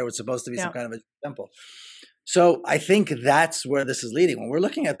structure. There was supposed to be some kind of a temple. So I think that's where this is leading. When we're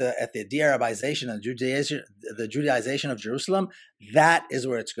looking at the de-Arabization and the Judaization of Jerusalem, that is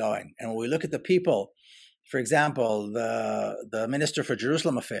where it's going. And when we look at the people, for example, the Minister for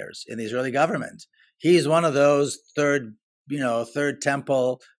Jerusalem Affairs in the Israeli government, he's one of those third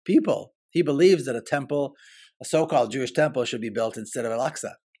temple people. He believes that a so-called Jewish temple should be built instead of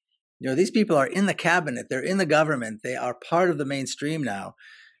Al-Aqsa. These people are in the cabinet, they're in the government, they are part of the mainstream now.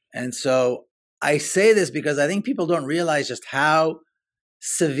 And so I say this because I think people don't realize just how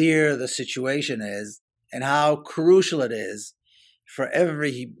severe the situation is and how crucial it is for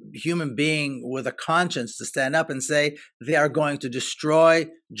every human being with a conscience to stand up and say they are going to destroy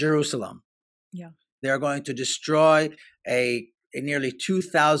Jerusalem. Yeah. They are going to destroy a nearly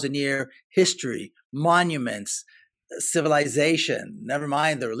 2,000-year history, monuments, civilization, never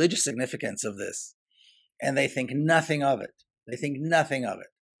mind the religious significance of this. And they think nothing of it.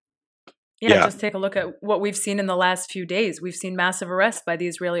 Yeah, just take a look at what we've seen in the last few days. We've seen massive arrests by the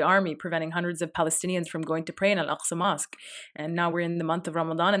Israeli army, preventing hundreds of Palestinians from going to pray in Al-Aqsa Mosque. And now we're in the month of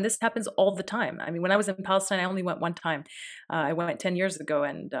Ramadan, and this happens all the time. I mean, when I was in Palestine, I only went one time. I went 10 years ago,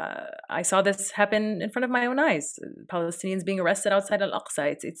 and I saw this happen in front of my own eyes. Palestinians being arrested outside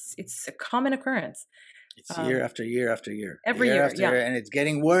Al-Aqsa. It's a common occurrence. It's year after year after year. Every year, and it's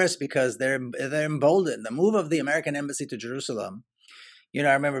getting worse because they're emboldened. The move of the American embassy to Jerusalem,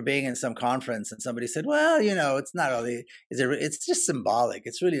 I remember being in some conference and somebody said, well, it's not really, it's just symbolic.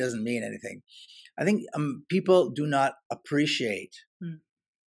 It really doesn't mean anything. I think people do not appreciate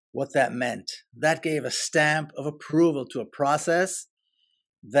what that meant. That gave a stamp of approval to a process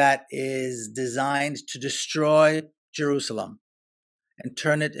that is designed to destroy Jerusalem and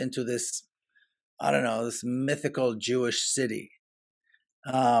turn it into this, this mythical Jewish city.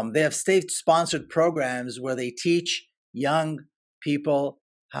 They have state-sponsored programs where they teach young people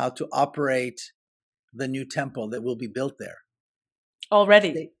how to operate the new temple that will be built there.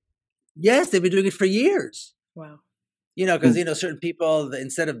 Already? Yes, they've been doing it for years. Wow. Because, certain people,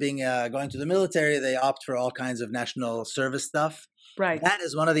 instead of going to the military, they opt for all kinds of national service stuff. Right. That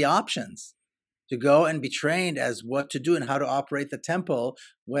is one of the options, to go and be trained as what to do and how to operate the temple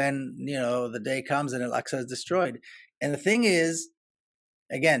when, the day comes and Al-Aqsa is destroyed. And the thing is,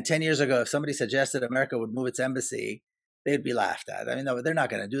 again, 10 years ago, if somebody suggested America would move its embassy, they'd be laughed at. I mean, no, they're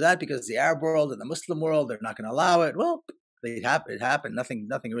not going to do that because the Arab world and the Muslim world, they're not going to allow it. Well, it happened. Nothing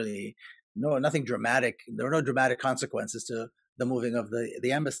really, nothing dramatic. There were no dramatic consequences to the moving of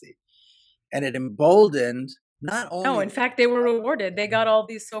the embassy. And it emboldened not only... No, in fact, they were rewarded. They got all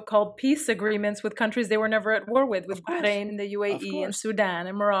these so-called peace agreements with countries they were never at war with Bahrain, the UAE, and Sudan,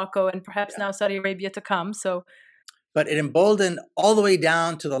 and Morocco, and perhaps now Saudi Arabia to come. But it emboldened all the way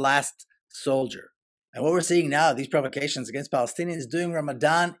down to the last soldier. And what we're seeing now, these provocations against Palestinians during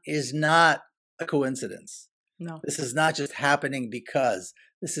Ramadan, is not a coincidence. No. This is not just happening because.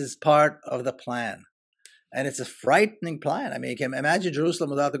 This is part of the plan. And it's a frightening plan. I mean, you can imagine Jerusalem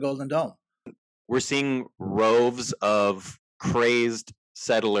without the Golden Dome. We're seeing rows of crazed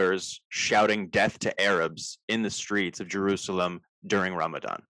settlers shouting death to Arabs in the streets of Jerusalem during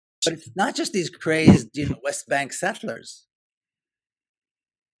Ramadan. But it's not just these crazed, West Bank settlers.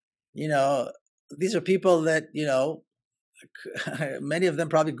 These are people that, many of them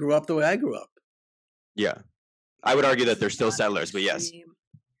probably grew up the way I grew up. Yeah. I would argue that they're still settlers, but yes.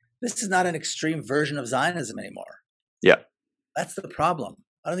 This is not an extreme version of Zionism anymore. Yeah. That's the problem.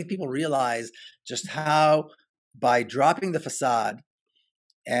 I don't think people realize just how, by dropping the facade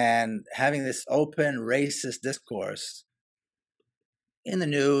and having this open racist discourse in the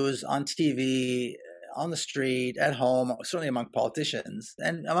news, on TV, on the street, at home, certainly among politicians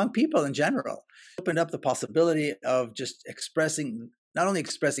and among people in general, opened up the possibility of just expressing, not only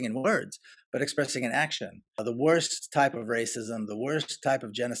expressing in words, but expressing in action, the worst type of racism, the worst type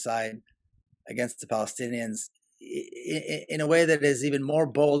of genocide against the Palestinians in a way that is even more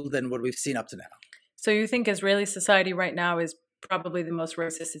bold than what we've seen up to now. So you think Israeli society right now is probably the most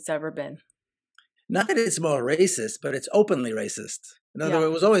racist it's ever been? Not that it's more racist, but it's openly racist. In other words,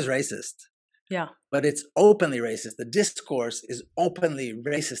 it was always racist. Yeah. But it's openly racist. The discourse is openly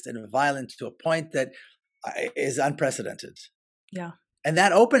racist and violent to a point that is unprecedented. Yeah. And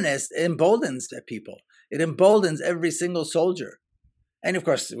that openness emboldens people. It emboldens every single soldier. And of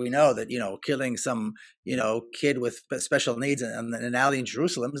course, we know that, killing some, kid with special needs in an alley in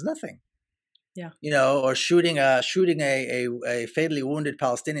Jerusalem is nothing. Yeah. Or shooting a fatally wounded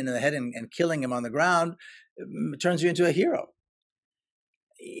Palestinian in the head and killing him on the ground turns you into a hero.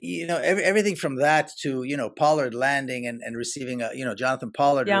 Everything from that to, Pollard landing and receiving Jonathan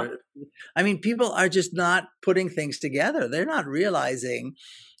Pollard. Yeah. I mean, people are just not putting things together. They're not realizing.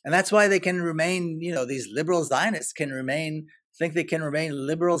 And that's why they can remain, these liberal Zionists think they can remain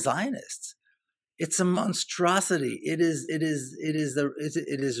liberal Zionists. It's a monstrosity. It is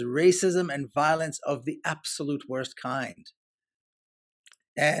racism and violence of the absolute worst kind.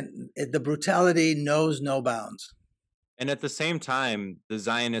 And the brutality knows no bounds. And at the same time, the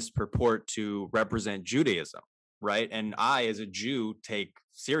Zionists purport to represent Judaism, right? And I, as a Jew, take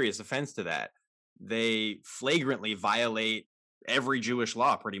serious offense to that. They flagrantly violate every Jewish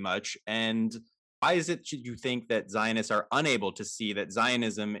law, pretty much. And why is it, you think, that Zionists are unable to see that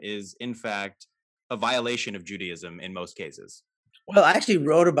Zionism is, in fact, a violation of Judaism in most cases? Well, I actually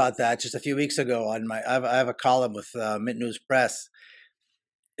wrote about that just a few weeks ago on I have a column with Mint News Press.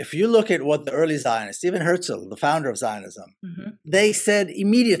 If you look at what the early Zionists, Stephen Herzl, the founder of Zionism, they said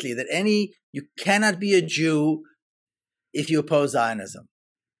immediately that you cannot be a Jew if you oppose Zionism.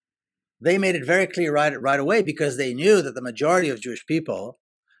 They made it very clear right away because they knew that the majority of Jewish people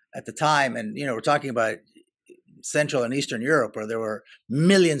at the time, and we're talking about Central and Eastern Europe, where there were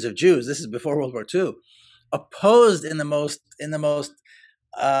millions of Jews. This is before World War II, opposed in the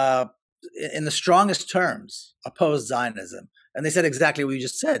strongest terms, opposed Zionism. And they said exactly what you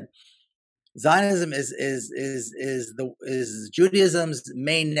just said. Zionism is Judaism's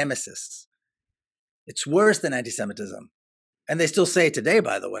main nemesis. It's worse than anti-Semitism, and they still say it today.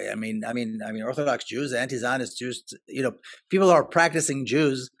 By the way, I mean, Orthodox Jews, anti-Zionist Jews, people who are practicing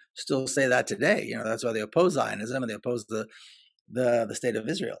Jews still say that today. That's why they oppose Zionism and they oppose the state of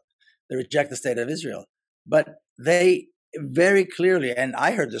Israel. They reject the state of Israel, but they very clearly, and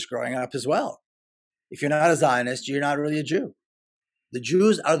I heard this growing up as well. If you're not a Zionist, you're not really a Jew.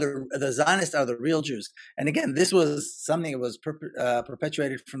 The Zionists are the real Jews. And again, this was something that was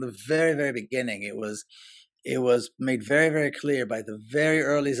perpetuated from the very, very beginning. It was made very, very clear by the very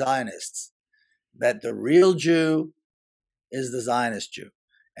early Zionists that the real Jew is the Zionist Jew.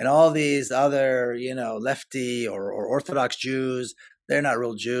 And all these other, lefty or Orthodox Jews, they're not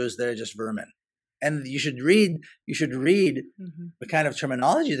real Jews. They're just vermin. And you should read the kind of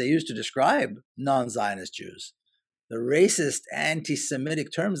terminology they use to describe non-Zionist Jews. The racist, anti-Semitic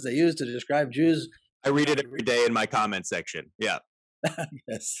terms they use to describe Jews. I read it every day in my comment section. Yeah.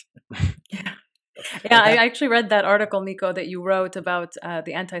 Yes. Yeah, I actually read that article, Miko, that you wrote about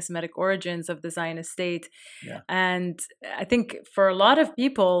the anti-Semitic origins of the Zionist state. Yeah. And I think for a lot of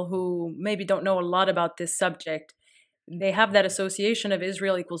people who maybe don't know a lot about this subject, they have that association of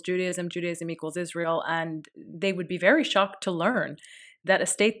Israel equals Judaism, Judaism equals Israel, and they would be very shocked to learn that a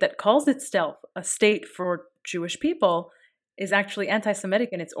state that calls itself a state for Jewish people is actually anti-Semitic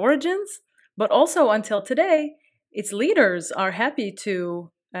in its origins, but also until today, its leaders are happy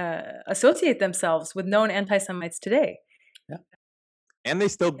to associate themselves with known anti-Semites today. Yeah. And they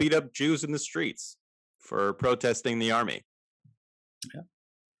still beat up Jews in the streets for protesting the army. Yeah.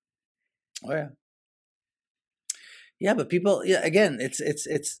 Oh yeah. Yeah, but people, again, it's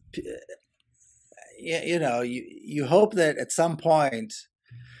you hope that at some point,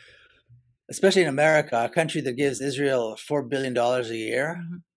 especially in America, a country that gives Israel $4 billion a year,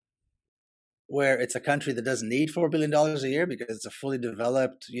 where it's a country that doesn't need $4 billion a year because it's a fully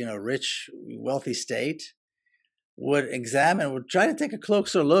developed, rich, wealthy state, would try to take a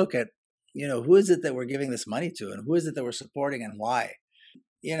closer look at, who is it that we're giving this money to and who is it that we're supporting and why?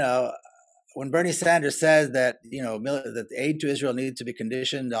 when Bernie Sanders says that, that aid to Israel needs to be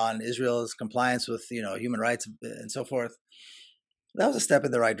conditioned on Israel's compliance with, human rights and so forth, that was a step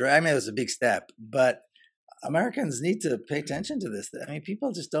in the right direction. I mean, it was a big step, but Americans need to pay attention to this. I mean,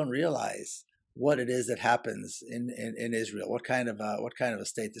 people just don't realize what it is that happens in Israel, what kind of a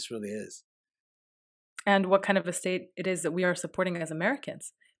state this really is. And what kind of a state it is that we are supporting as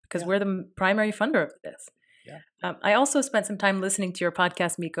Americans, because we're the primary funder of this. Yeah. I also spent some time listening to your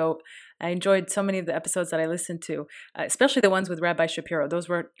podcast, Miko. I enjoyed so many of the episodes that I listened to, especially the ones with Rabbi Shapiro. Those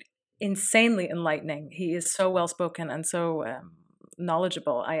were insanely enlightening. He is so well-spoken and so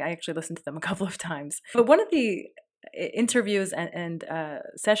knowledgeable. I actually listened to them a couple of times. But one of the interviews and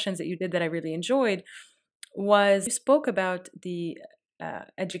sessions that you did that I really enjoyed was you spoke about the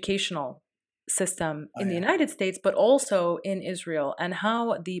educational system in the United States, but also in Israel, and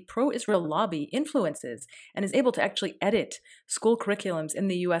how the pro-Israel lobby influences and is able to actually edit school curriculums in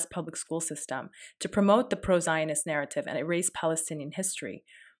the U.S. public school system to promote the pro-Zionist narrative and erase Palestinian history.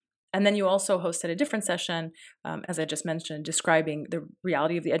 And then you also hosted a different session, as I just mentioned, describing the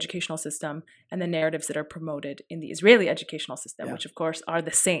reality of the educational system and the narratives that are promoted in the Israeli educational system, which of course are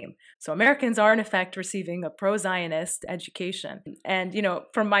the same. So Americans are in effect receiving a pro-Zionist education. And,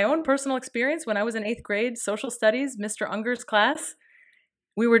 from my own personal experience, when I was in 8th grade, social studies, Mr. Unger's class,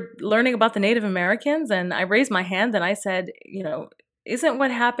 we were learning about the Native Americans, and I raised my hand and I said, isn't what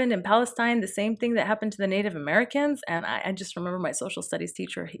happened in Palestine the same thing that happened to the Native Americans? And I just remember my social studies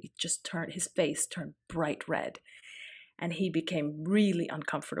teacher, his face turned bright red. And he became really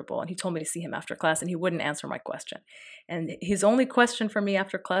uncomfortable. And he told me to see him after class, and he wouldn't answer my question. And his only question for me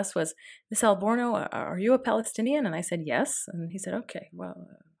after class was, Miss Alborno, are you a Palestinian? And I said, yes. And he said, okay, well,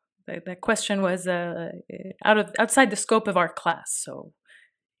 that question was outside the scope of our class. So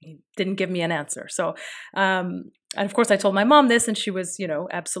he didn't give me an answer. So, and of course I told my mom this, and she was,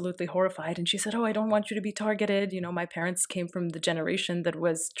 absolutely horrified. And she said, oh, I don't want you to be targeted. My parents came from the generation that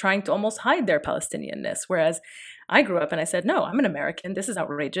was trying to almost hide their Palestinianness. Whereas I grew up and I said, no, I'm an American. This is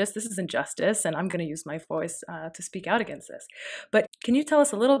outrageous. This is injustice. And I'm going to use my voice to speak out against this. But can you tell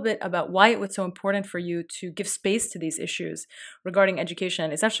us a little bit about why it was so important for you to give space to these issues regarding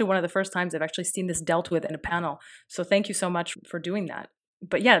education? It's actually one of the first times I've actually seen this dealt with in a panel. So thank you so much for doing that.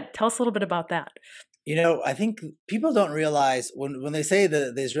 But yeah, tell us a little bit about that. I think people don't realize when they say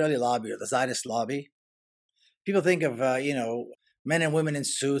the Israeli lobby or the Zionist lobby, people think of, men and women in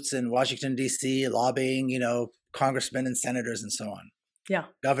suits in Washington, D.C. lobbying, congressmen and senators and so on. Yeah.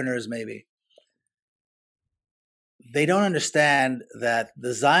 Governors, maybe. They don't understand that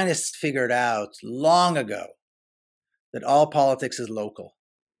the Zionists figured out long ago that all politics is local.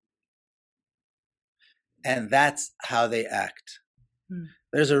 And that's how they act.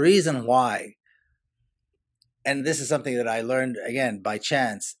 There's a reason why. And this is something that I learned, again, by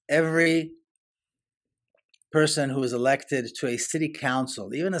chance. Every person who is elected to a city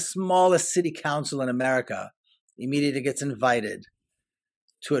council, even the smallest city council in America, immediately gets invited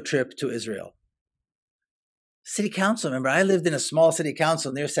to a trip to Israel. City council, remember, I lived in a small city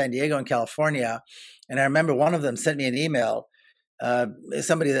council near San Diego in California, and I remember one of them sent me an email.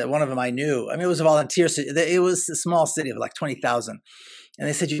 One of them I knew. I mean, it was a volunteer city. It was a small city of like 20,000. And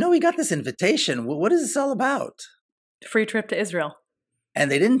they said, we got this invitation. What is this all about? Free trip to Israel.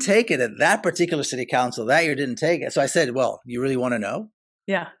 And they didn't take it at that particular city council. That year didn't take it. So I said, well, you really want to know?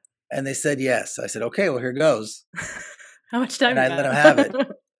 Yeah. And they said, yes. I said, okay, well, here goes. How much time? And I let them have it.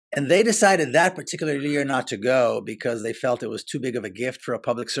 And they decided that particular year not to go because they felt it was too big of a gift for a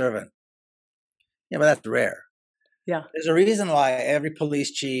public servant. Yeah, but that's rare. Yeah. There's a reason why every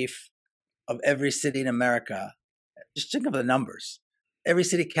police chief of every city in America, just think of the numbers, every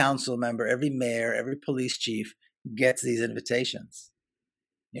city council member, every mayor, every police chief gets these invitations.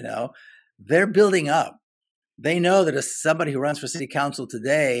 They're building up. They know that as somebody who runs for city council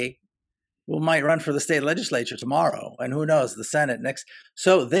today might run for the state legislature tomorrow, and who knows, the Senate next.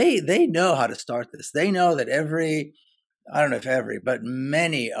 So they know how to start this. They know that I don't know if every, but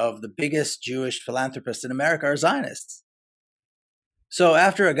many of the biggest Jewish philanthropists in America are Zionists. So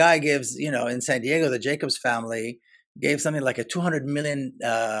after a guy gives, in San Diego, the Jacobs family gave something like a $200 million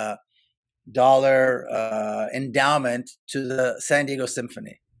endowment to the San Diego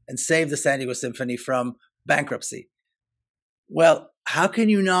Symphony and saved the San Diego Symphony from bankruptcy. Well, how can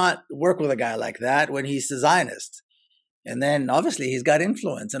you not work with a guy like that when he's a Zionist? And then obviously he's got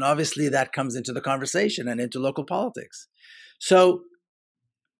influence, and obviously that comes into the conversation and into local politics. So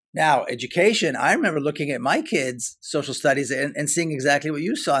now education, I remember looking at my kids' social studies and seeing exactly what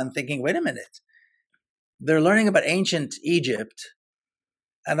you saw and thinking, wait a minute, they're learning about ancient Egypt,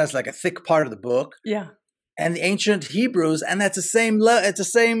 and that's like a thick part of the book. Yeah. and the ancient Hebrews, and that's it's the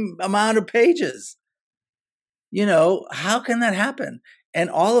same amount of pages. How can that happen? And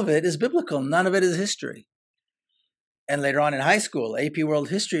all of it is biblical. None of it is history. And later on in high school, AP World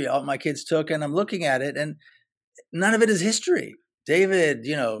History, all my kids took, and I'm looking at it, and none of it is history. David,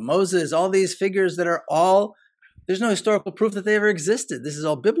 Moses, all these figures that are there's no historical proof that they ever existed. This is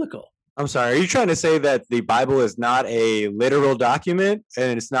all biblical. I'm sorry. Are you trying to say that the Bible is not a literal document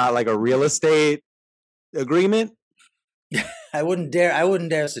and it's not like a real estate agreement? I wouldn't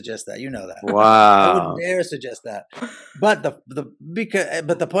dare suggest that. You know that. Wow. I wouldn't dare suggest that. But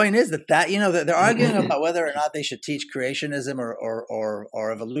the point is that they're arguing about whether or not they should teach creationism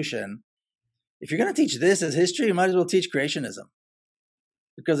or evolution. If you're going to teach this as history, you might as well teach creationism,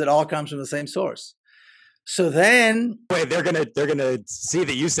 because it all comes from the same source. So then, wait, they're gonna see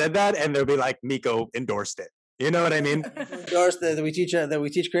that you said that, and they'll be like, Miko endorsed it. You know what I mean? Endorsed that we teach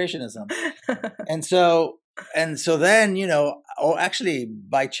creationism, and so then actually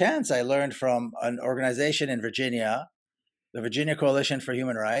by chance I learned from an organization in Virginia, the Virginia Coalition for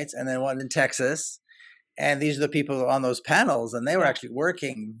Human Rights, and then one in Texas, and these are the people on those panels, and they were actually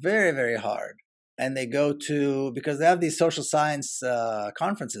working very, very hard. And they go to, because they have these social science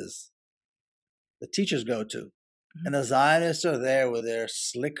conferences the teachers go to. Mm-hmm. And the Zionists are there with their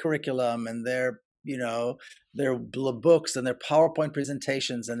slick curriculum and their books and their PowerPoint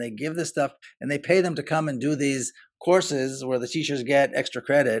presentations, and they give this stuff, and they pay them to come and do these courses where the teachers get extra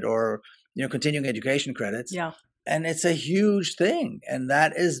credit or continuing education credits. Yeah. And it's a huge thing. And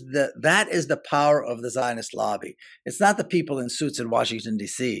that is the power of the Zionist lobby. It's not the people in suits in Washington,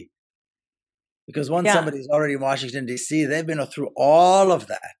 D.C., because once somebody's already in Washington, D.C., they've been through all of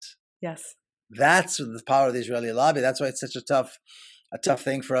that. Yes. That's the power of the Israeli lobby. That's why it's such a tough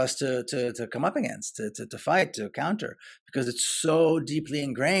thing for us to come up against, to fight, to counter, because it's so deeply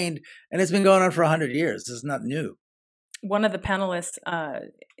ingrained, and it's been going on for 100 years. This is not new. One of the panelists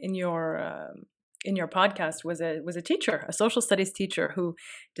in your podcast was a teacher, a social studies teacher, who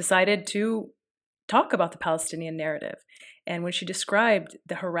decided to talk about the Palestinian narrative. And when she described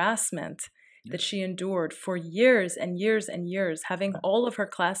the harassment that she endured for years and years and years, having all of her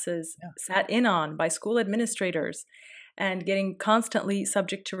classes sat in on by school administrators and getting constantly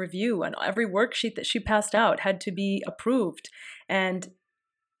subject to review, and every worksheet that she passed out had to be approved. And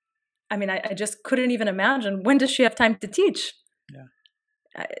I mean, I just couldn't even imagine, when does she have time to teach?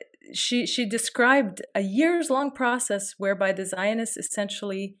 Yeah. She described a years-long process whereby the Zionists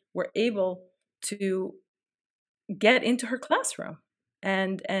essentially were able to get into her classroom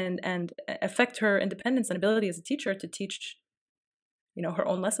and affect her independence and ability as a teacher to teach, her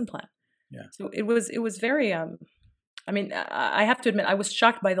own lesson plan. Yeah. So it was very. I mean, I have to admit, I was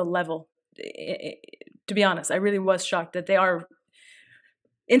shocked by the level. To be honest, I really was shocked that they are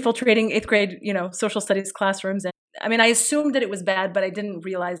infiltrating 8th grade, social studies classrooms. And I mean, I assumed that it was bad, but I didn't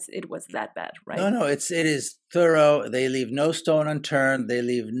realize it was that bad, right? No, it is thorough. They leave no stone unturned. They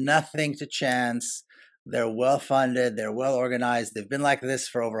leave nothing to chance. They're well funded. They're well organized. They've been like this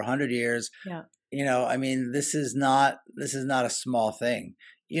for over 100 years. Yeah. I mean, this is not a small thing.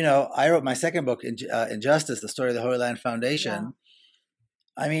 I wrote my second book, Injustice, the story of the Holy Land Foundation.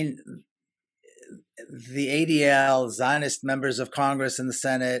 Yeah. I mean, the ADL, Zionist members of Congress and the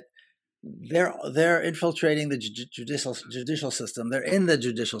Senate, they're infiltrating the judicial system. They're in the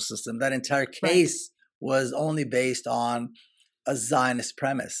judicial system. That entire case was only based on a Zionist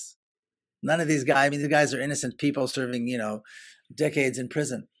premise. None of these guys, these guys are innocent people serving, decades in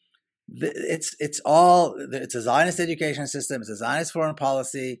prison. It's a Zionist education system. It's a Zionist foreign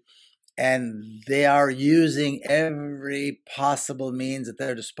policy, and they are using every possible means at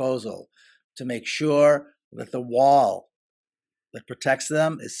their disposal to make sure that the wall that protects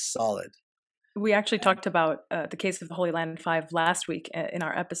them is solid. We actually talked about the case of the Holy Land 5 last week in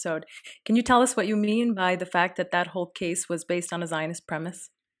our episode. Can you tell us what you mean by the fact that whole case was based on a Zionist premise?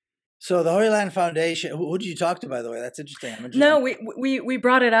 So the Holy Land Foundation, who did you talk to, by the way? That's interesting. No, we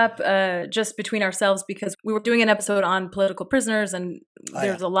brought it up just between ourselves because we were doing an episode on political prisoners, and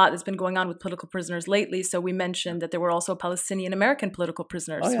there's a lot that's been going on with political prisoners lately. So we mentioned that there were also Palestinian American political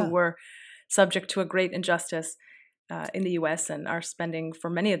prisoners who were subject to a great injustice in the U.S. and are spending, for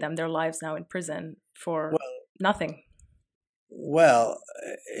many of them, their lives now in prison for nothing. Well,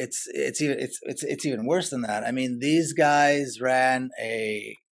 it's even worse than that. I mean, these guys ran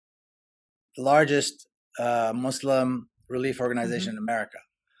the largest Muslim relief organization in America.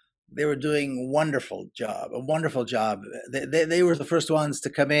 They were doing a wonderful job. They were the first ones to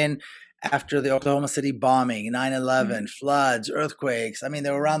come in after the Oklahoma City bombing, 9/11, floods, earthquakes. I mean,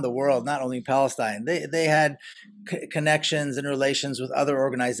 they were around the world, not only in Palestine. They had connections and relations with other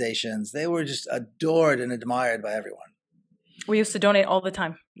organizations. They were just adored and admired by everyone. We used to donate all the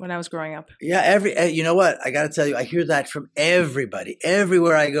time when I was growing up. Yeah, you know what? I got to tell you, I hear that from everybody.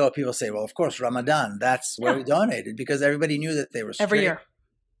 Everywhere I go, people say, well, of course, Ramadan, that's where we donated, because everybody knew that they were straight. Every year.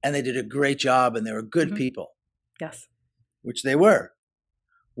 And they did a great job, and they were good people. Yes. Which they were,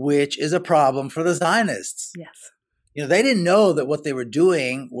 which is a problem for the Zionists. Yes. You know, they didn't know that what they were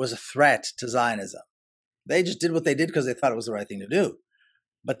doing was a threat to Zionism. They just did what they did because they thought it was the right thing to do.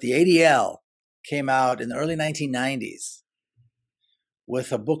 But the ADL came out in the early 1990s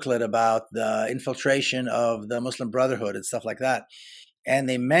with a booklet about the infiltration of the Muslim Brotherhood and stuff like that. And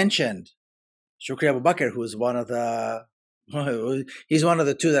they mentioned Shukri Abu Bakr, who is he's one of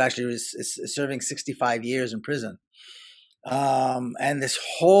the two that actually is serving 65 years in prison. And this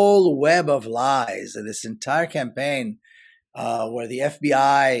whole web of lies, and this entire campaign where the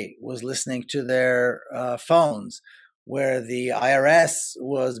FBI was listening to their phones, where the IRS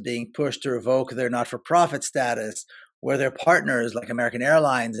was being pushed to revoke their not-for-profit status, where their partners like American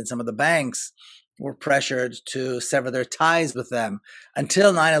Airlines and some of the banks were pressured to sever their ties with them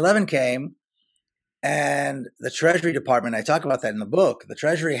until 9/11 came. And the Treasury Department, I talk about that in the book, the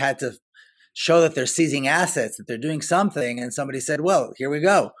Treasury had to show that they're seizing assets, that they're doing something. And somebody said, well, here we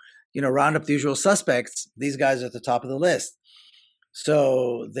go. You know, round up the usual suspects. These guys are at the top of the list.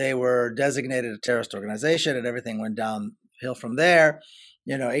 So they were designated a terrorist organization, and everything went downhill from there.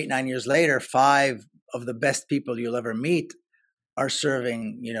 You know, 8-9 years later, 5 of the best people you'll ever meet are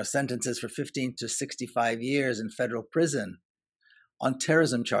serving, you know, sentences for 15 to 65 years in federal prison on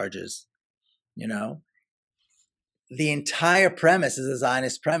terrorism charges. You know, the entire premise is a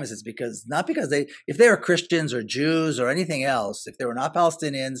Zionist premise. It's not because if they were Christians or Jews or anything else, if they were not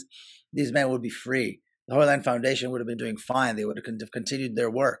Palestinians, these men would be free. The Holy Land Foundation would have been doing fine. They would have continued their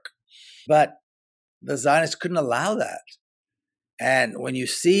work. But the Zionists couldn't allow that. And when you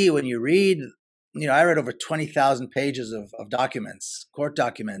read, you know, I read over 20,000 pages of documents, court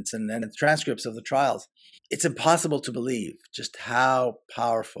documents, and transcripts of the trials. It's impossible to believe just how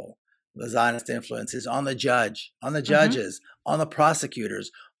powerful the Zionist influence is on the judge, on the judges, on the prosecutors,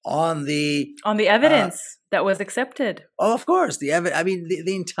 on the evidence that was accepted. Oh, of course. The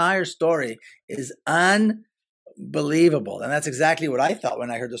entire story is unbelievable. And that's exactly what I thought when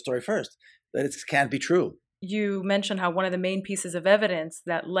I heard the story first, that it can't be true. You mentioned how one of the main pieces of evidence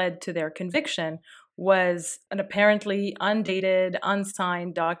that led to their conviction was an apparently undated,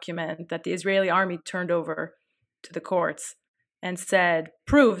 unsigned document that the Israeli army turned over to the courts and said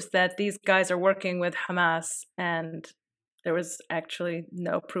proves that these guys are working with Hamas, and there was actually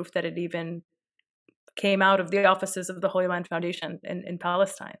no proof that it even came out of the offices of the Holy Land Foundation in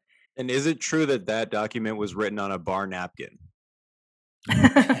Palestine. And is it true that that document was written on a bar napkin?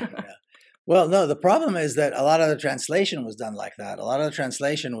 Yeah. Well, no, the problem is that a lot of the translation was done like that. A lot of the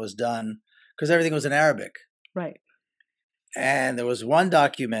translation was done because everything was in Arabic. Right. And there was one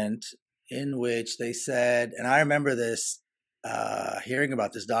document in which they said, and I remember this, hearing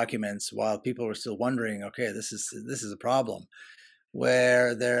about this documents while people were still wondering, okay, this is a problem,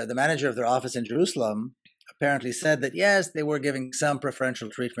 where the manager of their office in Jerusalem apparently said that, yes, they were giving some preferential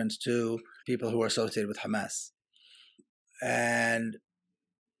treatment to people who were associated with Hamas. And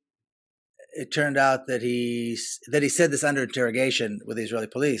it turned out that he said this under interrogation with the Israeli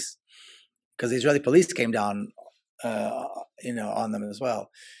police, because the Israeli police came down, on them as well.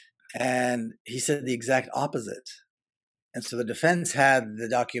 And he said the exact opposite. And so the defense had the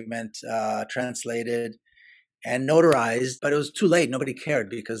document translated and notarized, but it was too late. Nobody cared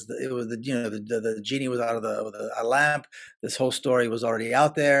because the genie was out of a lamp. This whole story was already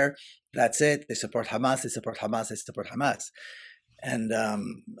out there. That's it. They support Hamas. They support Hamas. They support Hamas. And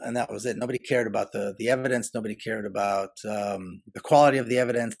that was it. Nobody cared about the evidence. Nobody cared about the quality of the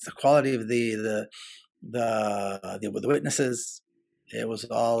evidence, the quality of the witnesses. It was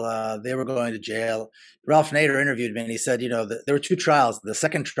all they were going to jail. Ralph Nader interviewed me, and he said, there were 2 trials. The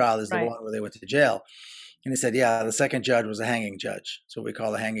second trial is the one where they went to jail. And he said, yeah, the second judge was a hanging judge. That's what we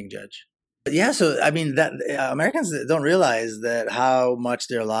call a hanging judge. But yeah, so I mean, that Americans don't realize that how much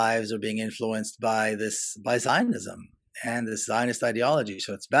their lives are being influenced by Zionism and this Zionist ideology.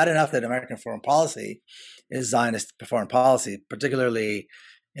 So it's bad enough that American foreign policy is Zionist foreign policy, particularly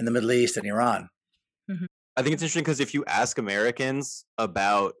in the Middle East and Iran. Mm-hmm. I think it's interesting because if you ask Americans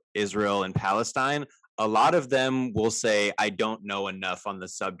about Israel and Palestine, a lot of them will say, I don't know enough on the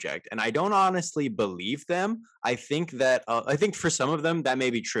subject. And I don't honestly believe them. I think for some of them, that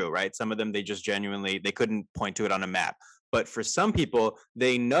may be true, right? Some of them, they just genuinely, they couldn't point to it on a map. But for some people,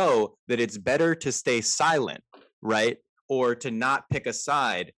 they know that it's better to stay silent, right? Or to not pick a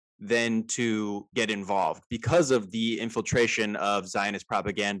side than to get involved because of the infiltration of Zionist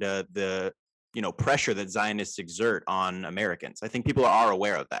propaganda, the pressure that Zionists exert on Americans. I think people are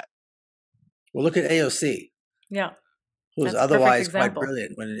aware of that. Well, look at AOC. Yeah. Who's That's a perfect otherwise quite example.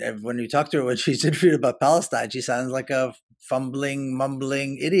 brilliant. When you talk to her when she's interviewed about Palestine, she sounds like a fumbling,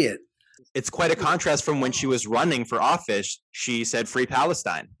 mumbling idiot. It's quite a contrast from when she was running for office. She said free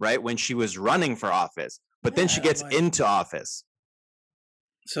Palestine, right? When she was running for office. But then she gets into office.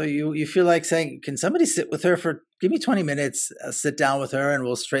 So you feel like saying, can somebody sit with her for, give me 20 minutes, sit down with her and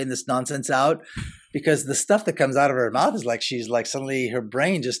we'll straighten this nonsense out? Because the stuff that comes out of her mouth is like she's like suddenly her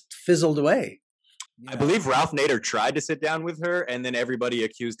brain just fizzled away. I believe Ralph Nader tried to sit down with her, and then everybody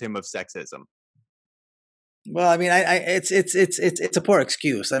accused him of sexism. Well, I mean, it's a poor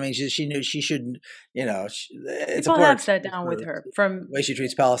excuse. I mean, she knew she shouldn't. It's People a poor have sat down with her from the way she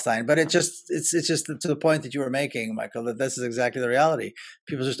treats Palestine, but it's just to the point that you were making, Michael. That this is exactly the reality.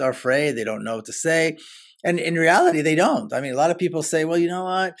 People just are afraid. They don't know what to say. And in reality, they don't. I mean, a lot of people say, well, you know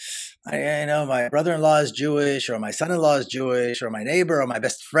what? I know my brother-in-law is Jewish, or my son-in-law is Jewish, or my neighbor, or my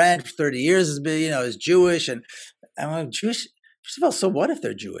best friend for 30 years has been, is Jewish. And I'm like, Jewish. First of all, so what if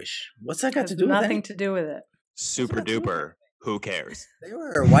they're Jewish? What's that got to do with nothing to do with it? Super duper. Who cares? They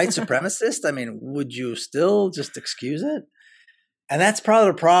were white supremacists. I mean, would you still just excuse it? And that's part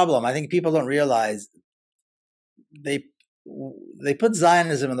of the problem. I think people don't realize they put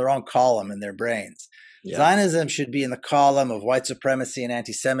Zionism in the wrong column in their brains. Yeah. Zionism should be in the column of white supremacy and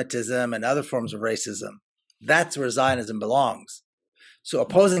anti-Semitism and other forms of racism. That's where Zionism belongs. So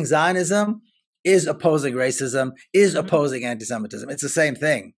opposing Zionism is opposing racism, is opposing anti-Semitism. It's the same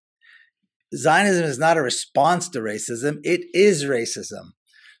thing. Zionism is not a response to racism. It is racism.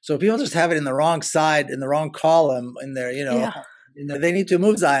 So people just have it in the wrong side, in the wrong column in their, they need to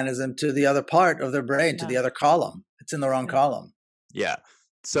move Zionism to the other part of their brain, to the other column. It's in the wrong column. Yeah.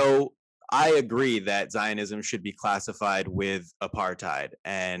 So I agree that Zionism should be classified with apartheid.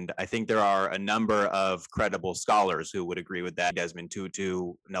 And I think there are a number of credible scholars who would agree with that. Desmond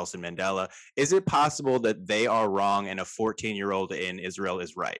Tutu, Nelson Mandela. Is it possible that they are wrong and a 14-year-old in Israel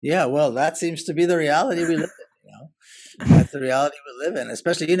is right? Yeah, well, that seems to be the reality we live in. That's the reality we live in.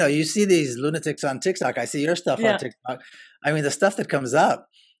 Especially, you see these lunatics on TikTok. I see your stuff on TikTok. I mean, the stuff that comes up.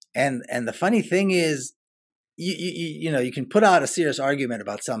 And the funny thing is, you can put out a serious argument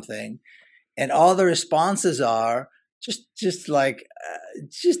about something, and all the responses are just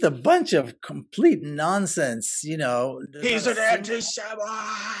a bunch of complete nonsense. He's an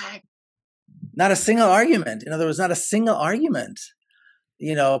anti-Semite. Not a single argument. In other words, not a single argument.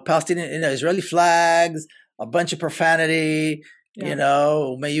 Palestinian, Israeli flags, a bunch of profanity.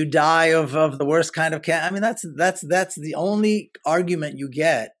 Yeah. May you die of the worst kind of cancer. I mean, that's the only argument you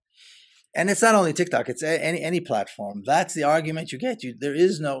get. And it's not only TikTok; it's any platform. That's the argument you get. There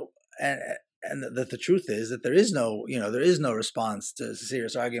is no, and the truth is that there is no response to a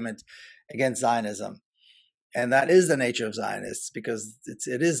serious argument against Zionism, and that is the nature of Zionists, because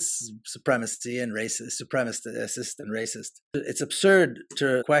it is supremacy and racist, supremacist and racist. It's absurd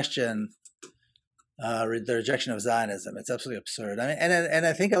to question the rejection of Zionism. It's absolutely absurd. I mean, and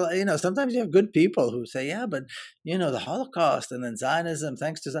I think sometimes you have good people who say, yeah, but the Holocaust and then Zionism,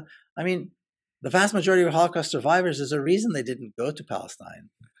 thanks to I mean, the vast majority of Holocaust survivors, there's a reason they didn't go to Palestine.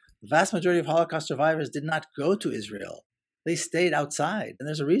 The vast majority of Holocaust survivors did not go to Israel. They stayed outside, and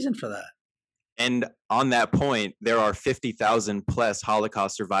there's a reason for that. And on that point, there are 50,000 plus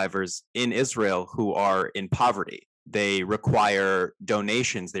Holocaust survivors in Israel who are in poverty. They require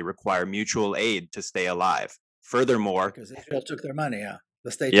donations. They require mutual aid to stay alive. Furthermore, because Israel took their money,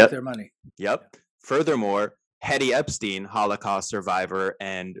 the state took their money. Yep. Furthermore, Hedy Epstein, Holocaust survivor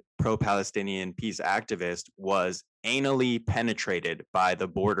and pro-Palestinian peace activist, was anally penetrated by the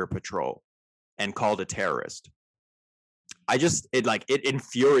Border Patrol and called a terrorist. It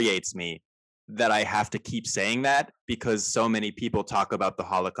infuriates me that I have to keep saying that, because so many people talk about the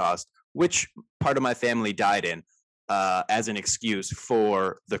Holocaust, which part of my family died in, as an excuse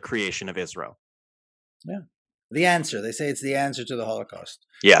for the creation of Israel. Yeah. The answer. They say it's the answer to the Holocaust.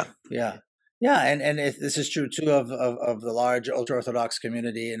 Yeah. Yeah. Yeah. And this is true, too, of the large ultra-Orthodox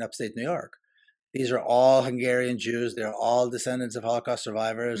community in upstate New York. These are all Hungarian Jews. They're all descendants of Holocaust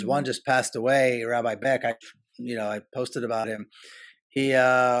survivors. Mm-hmm. One just passed away, Rabbi Beck. I posted about him. He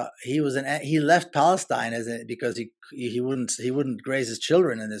left Palestine because he wouldn't raise his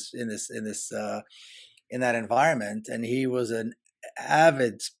children in that environment, and he was an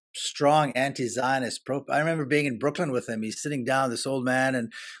avid, strong anti-Zionist. I remember being in Brooklyn with him. He's sitting down, this old man,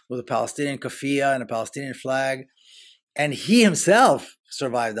 and with a Palestinian keffiyeh and a Palestinian flag, And he himself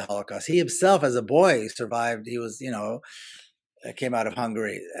survived the Holocaust. He himself, as a boy, survived. He was, came out of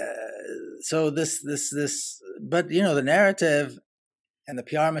Hungary. So but the narrative and the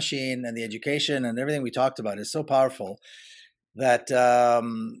PR machine and the education and everything we talked about is so powerful that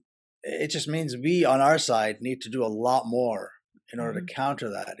it just means we on our side need to do a lot more in order to counter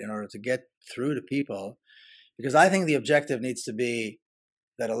that, in order to get through to people. Because I think the objective needs to be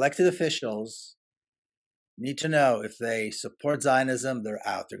that elected officials need to know if they support Zionism, they're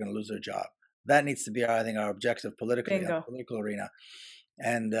out. They're going to lose their job. That needs to be, I think, our objective politically in the political arena.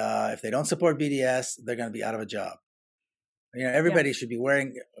 And if they don't support BDS, they're going to be out of a job. Everybody should be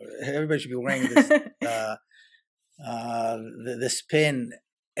wearing. Everybody should be wearing this this pin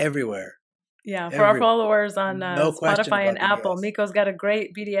everywhere. Yeah, for our followers on Spotify and Apple, Miko's got a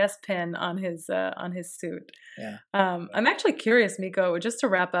great BDS pin on his suit. Yeah. I'm actually curious, Miko, just to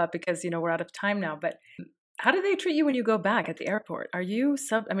wrap up because we're out of time now. But how do they treat you when you go back at the airport? Are you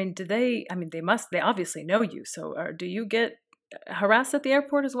they obviously know you. So do you get harassed at the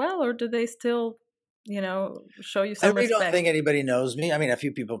airport as well, or do they still show you some I really respect? don't think anybody knows me. I mean, a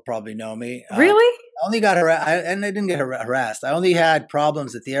few people probably know me. Really? I only got harassed, and I didn't get harassed. I only had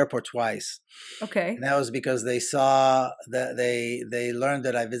problems at the airport twice. Okay. And that was because they saw that they learned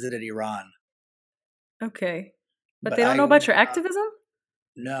that I visited Iran. Okay. But they don't know about your activism?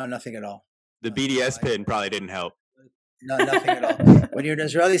 No, nothing at all. The BDS pin probably didn't help. No, nothing at all. When you're an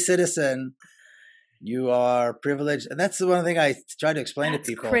Israeli citizen, you are privileged. And that's the one thing I try to explain to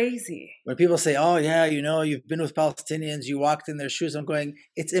people. That's crazy. When people say, oh, yeah, you've been with Palestinians, you walked in their shoes. I'm going,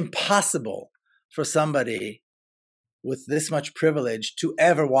 it's impossible for somebody with this much privilege to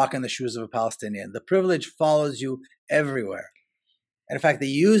ever walk in the shoes of a Palestinian. The privilege follows you everywhere. And in fact, they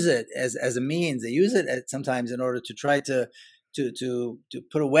use it as a means. They use it sometimes in order to try to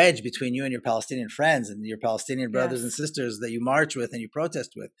put a wedge between you and your Palestinian friends and your Palestinian brothers and sisters that you march with and you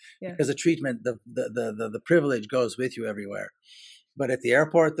protest with, because the treatment, the privilege goes with you everywhere. But at the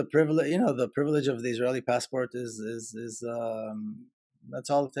airport, the privilege of the Israeli passport is that's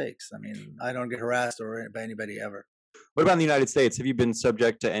all it takes. I mean, I don't get harassed by anybody ever. What about in the United States? Have you been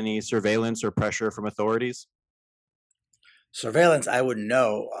subject to any surveillance or pressure from authorities? Surveillance, I wouldn't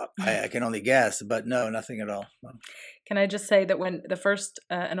know. I can only guess, but no, nothing at all. No. Can I just say that when the first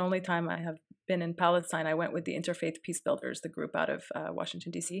and only time I have been in Palestine, I went with the Interfaith Peace Builders, the group out of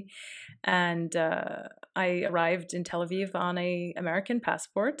Washington, D.C. And I arrived in Tel Aviv on an American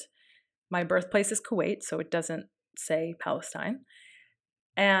passport. My birthplace is Kuwait, so it doesn't say Palestine.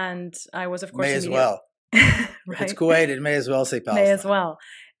 And I was, of course, may as well. Right? If it's Kuwait, it may as well say Palestine. May as well.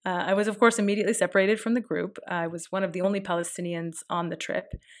 I was, of course, immediately separated from the group. I was one of the only Palestinians on the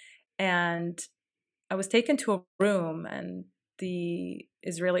trip. And I was taken to a room, and the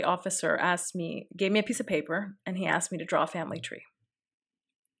Israeli officer gave me a piece of paper, and he asked me to draw a family tree.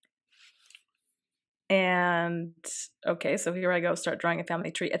 And, okay, so here I go, start drawing a family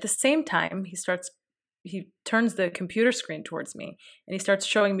tree. At the same time, he turns the computer screen towards me and he starts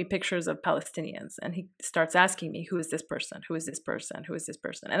showing me pictures of Palestinians, and he starts asking me, who is this person? Who is this person? Who is this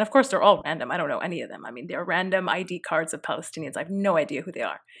person? And of course, they're all random. I don't know any of them. I mean, they're random ID cards of Palestinians. I have no idea who they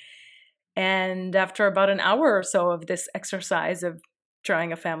are. And after about an hour or so of this exercise of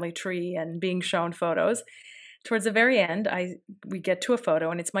drawing a family tree and being shown photos, towards the very end, we get to a photo,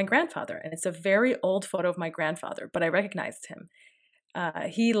 and it's my grandfather. And it's a very old photo of my grandfather, but I recognized him.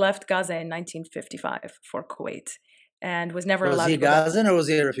 He left Gaza in 1955 for Kuwait and was never allowed to go back. Was he Gazan or was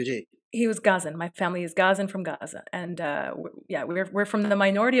he a refugee? He was Gazan. My family is Gazan from Gaza. And we're from the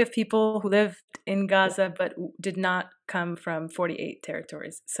minority of people who lived in Gaza but did not come from 48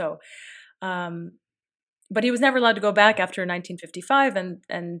 territories. So, but he was never allowed to go back after 1955.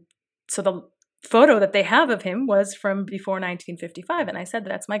 And so the photo that they have of him was from before 1955. And I said,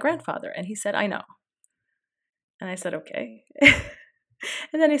 that's my grandfather. And he said, I know. And I said, okay.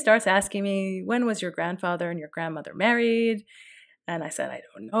 And then he starts asking me, when was your grandfather and your grandmother married? And I said, I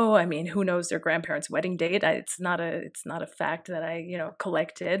don't know. I mean, who knows their grandparents' wedding date? It's not a fact that I,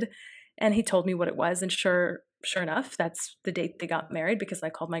 collected. And he told me what it was. And sure enough, that's the date they got married, because I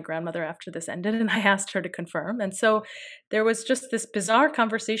called my grandmother after this ended and I asked her to confirm. And so there was just this bizarre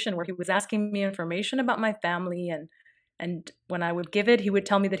conversation where he was asking me information about my family, and when I would give it, he would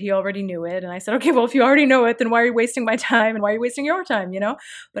tell me that he already knew it. And I said, okay, well, if you already know it, then why are you wasting my time, and why are you wasting your time,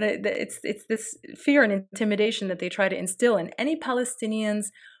 But it's this fear and intimidation that they try to instill in any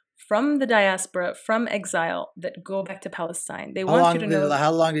Palestinians from the diaspora, from exile, that go back to Palestine. They want you to know.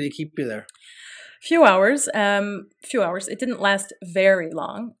 How long did he keep you there? Few hours. It didn't last very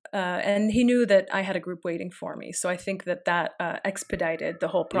long. And he knew that I had a group waiting for me. So I think that expedited the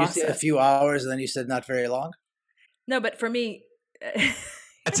whole process. You said a few hours, and then you said not very long? No, but for me,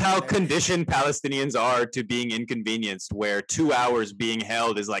 That's how conditioned Palestinians are to being inconvenienced, where 2 hours being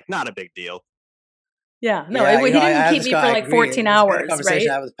held is like not a big deal. yeah, no, Yeah, he didn't have keep this me guy, for I like agree. 14 This kind of hours, conversation right?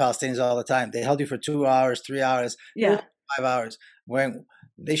 I have with Palestinians all the time. They held you for 2 hours, 3 hours, Yeah, 5 hours, when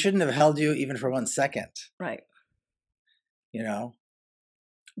they shouldn't have held you even for 1 second, right. you know?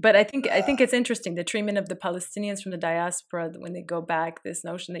 But I think it's interesting, the treatment of the Palestinians from the diaspora when they go back. This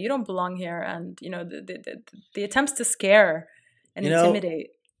notion that you don't belong here, and the attempts to scare and You know, intimidate.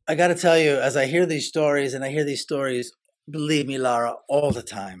 I got to tell you, as I hear these stories, and I hear these stories, believe me, Lara, all the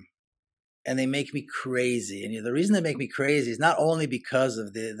time, and they make me crazy. And the reason they make me crazy is not only because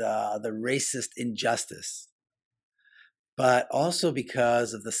of the racist injustice, but also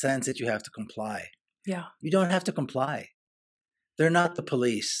because of the sense that you have to comply. Yeah, You don't have to comply. They're not the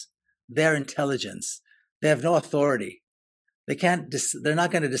police. They're intelligence. They have no authority. They can't. They're not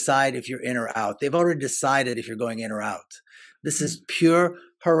going to decide if you're in or out. They've already decided if you're going in or out. This is pure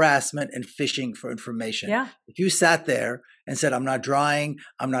harassment and fishing for information. yeah, If you sat there and said, "I'm not drawing,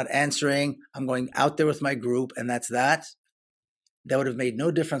 I'm not answering, I'm going out there with my group," and that's that, that would have made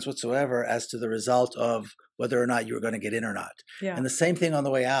no difference whatsoever as to the result of whether or not you were going to get in or not. yeah. And the same thing on the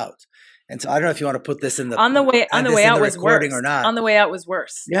way out. And so I don't know if you want to put this in the On the way out was worse. or not. On the way out was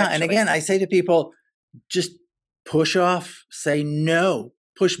worse. Yeah, actually. and again, I say to people, just push off, say no,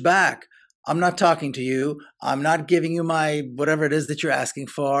 push back. I'm not talking to you. I'm not giving you my whatever it is that you're asking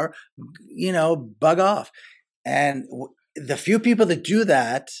for. Bug off. And the few people that do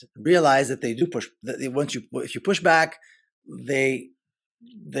that realize that they do push. That if you push back, they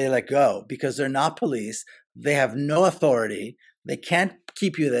let go because they're not police. They have no authority. They can't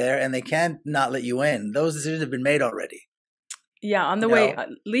keep you there, and they can't not let you in. Those decisions have been made already. Yeah, on the way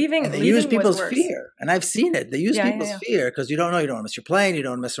leaving, and they leaving use people's was worse. fear, and I've seen it. They use people's fear because you don't know, you don't want to miss your plane, you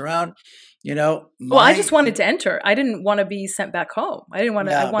don't want to mess around. Well, I just wanted to enter. I didn't want to be sent back home. I didn't want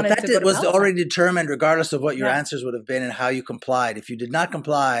to. I wanted but to that go to was Palestine. already determined, regardless of what your answers would have been and how you complied. If you did not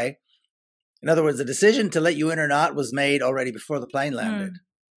comply, in other words, the decision to let you in or not was made already before the plane landed,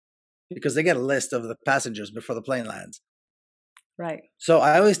 because they get a list of the passengers before the plane lands. Right. So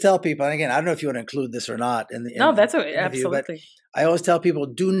I always tell people, and again, I don't know if you want to include this or not. That's absolutely. I always tell people,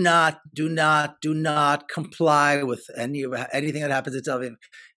 do not comply with anything that happens at Tel Aviv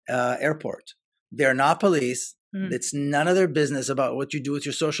airport. They're not police. It's none of their business about what you do with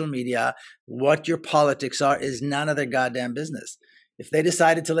your social media. What your politics are is none of their goddamn business. If they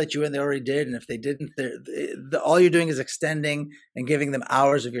decided to let you in, they already did. And if they didn't, all you're doing is extending and giving them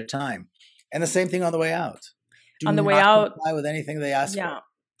hours of your time. And the same thing on the way out. On the way out, comply with anything they ask for.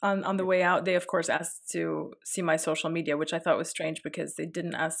 On the way out, they of course asked to see my social media, which I thought was strange because they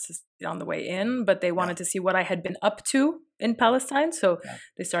didn't ask to see it on the way in, but they wanted to see what I had been up to in Palestine. So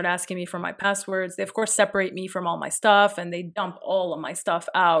they started asking me for my passwords. They of course separate me from all my stuff, and they dump all of my stuff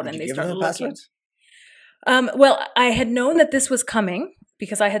out. Did and you they give start them the looking. Passwords? Well, I had known that this was coming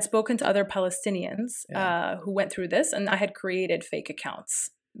because I had spoken to other Palestinians who went through this, and I had created fake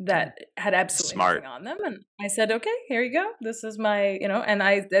accounts that had absolutely nothing on them. And I said, okay, here you go. This is my, and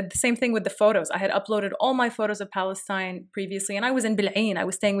I did the same thing with the photos. I had uploaded all my photos of Palestine previously, and I was in Bil'in. I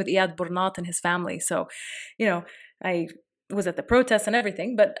was staying with Iyad Burnat and his family. So, I was at the protest and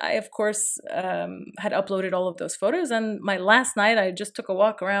everything, but I, of course, had uploaded all of those photos. And my last night, I just took a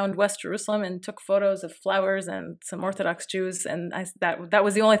walk around West Jerusalem and took photos of flowers and some Orthodox Jews. And that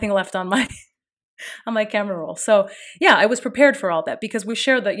was the only thing left on my on my camera roll. So yeah, I was prepared for all that because we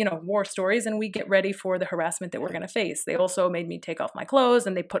share the, war stories and we get ready for the harassment that we're going to face. They also made me take off my clothes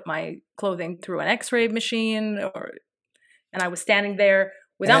and they put my clothing through an x-ray machine and I was standing there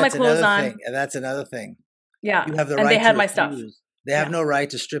without my clothes on. And that's another thing. Yeah. You have the and right they had to my refuse. stuff. They have no right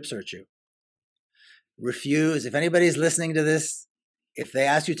to strip search you. Refuse. If anybody's listening to this, if they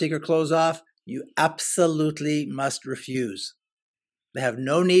ask you to take your clothes off, you absolutely must refuse. They have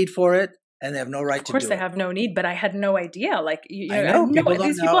no need for it. And they have no right to do it. Of course they have no need, but I had no idea. Like, I know.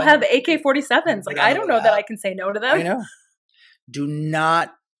 These people have AK-47s. Like, I don't know that I can say no to them. I know. Do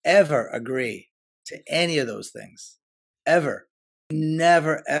not ever agree to any of those things. Ever.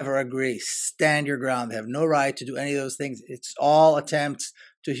 Never, ever agree. Stand your ground. They have no right to do any of those things. It's all attempts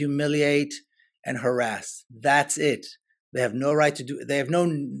to humiliate and harass. That's it. They have no right to do. They have no,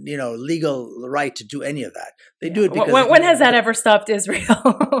 legal right to do any of that. They do it because. When has that ever stopped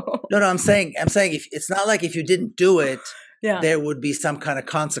Israel? No. I'm saying if it's not like if you didn't do it, there would be some kind of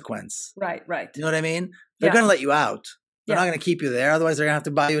consequence. Right. You know what I mean? They're going to let you out. They're not going to keep you there. Otherwise, they're going to have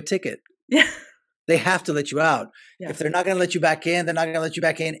to buy you a ticket. Yeah. They have to let you out. Yeah. If they're not going to let you back in, they're not going to let you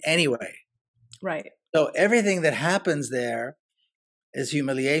back in anyway. Right. So everything that happens there is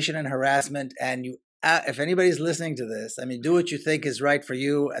humiliation and harassment, and you if anybody's listening to this, I mean, do what you think is right for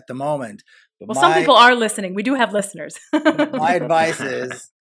you at the moment. But Well, some people are listening. We do have listeners. my advice is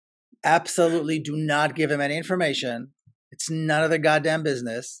absolutely do not give them any information. It's none of their goddamn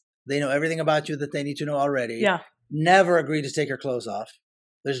business. They know everything about you that they need to know already. Yeah. Never agree to take your clothes off.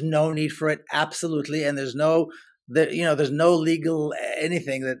 There's no need for it. Absolutely. And there's no legal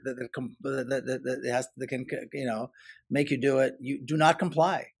anything that can make you do it. You do not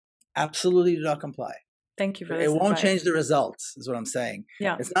comply. Absolutely do not comply. Thank you for this. It won't advice. change the results, is what I'm saying.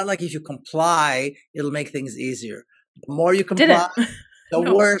 Yeah. It's not like if you comply, it'll make things easier. The more you comply, the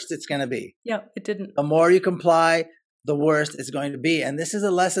worse it's going to be. Yeah, it didn't. The more you comply, the worse it's going to be. And this is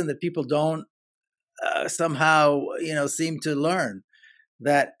a lesson that people don't somehow, seem to learn.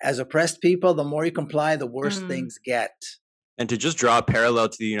 That as oppressed people, the more you comply, the worse things get. And to just draw a parallel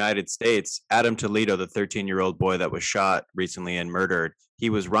to the United States, Adam Toledo, the 13-year-old boy that was shot recently and murdered, he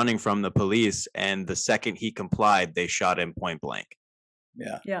was running from the police, and the second he complied, they shot him point blank.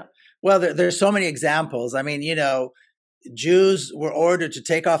 Yeah. Well, there's so many examples. I mean, Jews were ordered to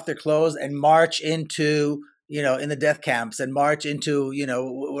take off their clothes and march into, in the death camps and march into,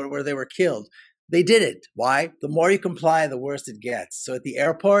 where they were killed. They did it. Why? The more you comply, the worse it gets. So at the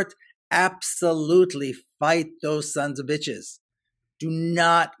airport, absolutely fight those sons of bitches. Do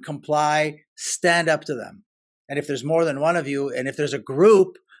not comply. Stand up to them. And if there's more than one of you, and if there's a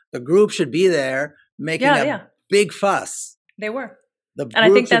group, the group should be there making a big fuss. They were. And I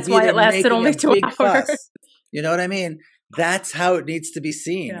think that's why it lasted only 2 hours. Fuss. You know what I mean? That's how it needs to be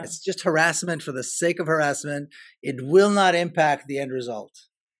seen. Yeah. It's just harassment for the sake of harassment. It will not impact the end result.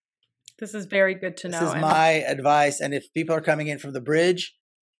 This is very good to know. This is my advice. And if people are coming in from the bridge,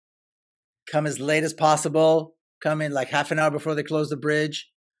 come as late as possible. Come in like half an hour before they close the bridge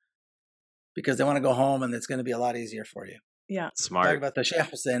because they want to go home and it's going to be a lot easier for you. Yeah. Smart. I'm talking about the Sheikh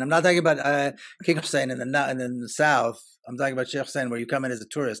Hussein. I'm not talking about King Hussein in the south. I'm talking about Sheikh Hussein where you come in as a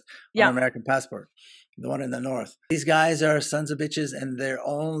tourist on an American passport. The one in the north. These guys are sons of bitches and their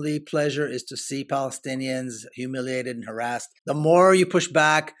only pleasure is to see Palestinians humiliated and harassed. The more you push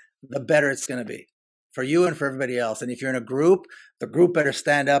back, the better it's going to be for you and for everybody else. And if you're in a group, the group better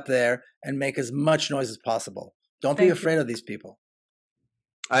stand up there and make as much noise as possible. Don't be afraid of these people.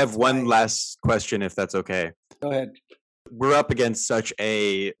 I have one last question, if that's okay. Go ahead. We're up against such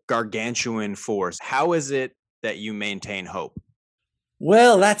a gargantuan force. How is it that you maintain hope?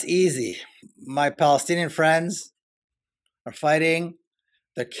 Well, that's easy. My Palestinian friends are fighting.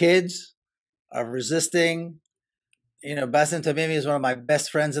 Their kids are resisting. Bassem Tamimi is one of my best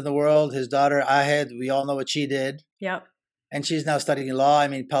friends in the world. His daughter, Ahed, we all know what she did. Yep. And she's now studying law. I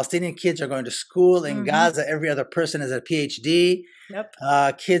mean, Palestinian kids are going to school in Gaza. Every other person is a PhD.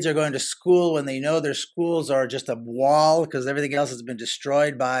 Yep. Kids are going to school when they know their schools are just a wall because everything else has been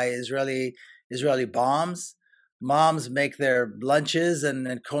destroyed by Israeli bombs. Moms make their lunches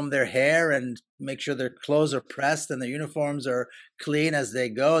and comb their hair and make sure their clothes are pressed and their uniforms are clean as they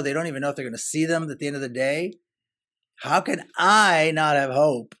go. They don't even know if they're going to see them at the end of the day. How can I not have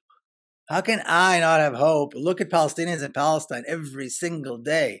hope? How can I not have hope? Look at Palestinians in Palestine every single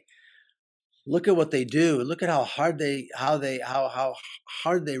day. Look at what they do. Look at how hard they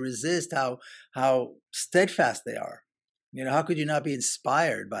resist, how steadfast they are. How could you not be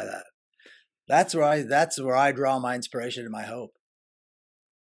inspired by that? That's where I draw my inspiration and my hope.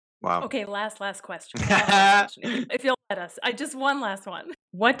 Wow. Okay, last question. Last question. If you'll let us. Just one last one.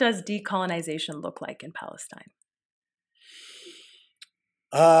 What does decolonization look like in Palestine?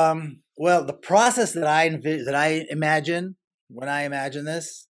 Well, the process that I imagine when I imagine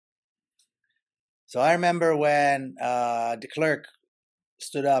this. So I remember when de Klerk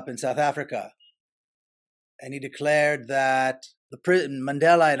stood up in South Africa, and he declared that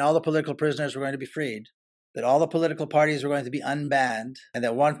Mandela and all the political prisoners were going to be freed, that all the political parties were going to be unbanned, and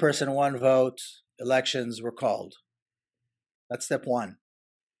that one person, one vote elections were called. That's step one.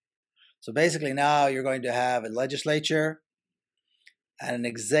 So basically now you're going to have a legislature and an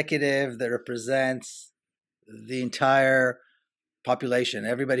executive that represents the entire population,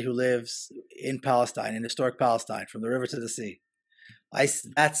 everybody who lives in Palestine, in historic Palestine, from the river to the sea.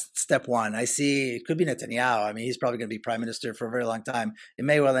 That's step one. I see it could be Netanyahu. I mean, he's probably going to be prime minister for a very long time. It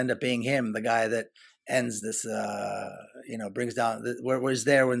may well end up being him, the guy that ends this, brings down, was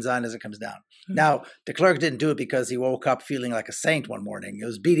there when Zionism comes down. Mm-hmm. Now, de Klerk didn't do it because he woke up feeling like a saint one morning. It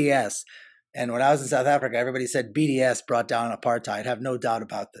was BDS. And when I was in South Africa, everybody said BDS brought down apartheid. I have no doubt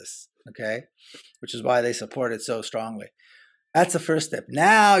about this, okay? Which is why they support it so strongly. That's the first step.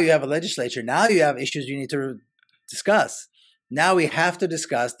 Now you have a legislature. Now you have issues you need to discuss. Now we have to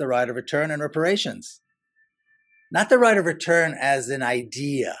discuss the right of return and reparations. Not the right of return as an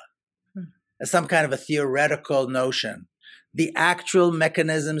idea, as some kind of a theoretical notion. The actual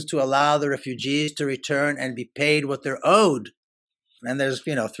mechanisms to allow the refugees to return and be paid what they're owed. And there's,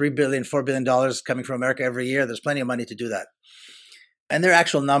 $3 billion, $4 billion coming from America every year. There's plenty of money to do that. And they're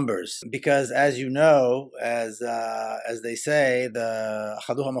actual numbers, because as you know, as they say, the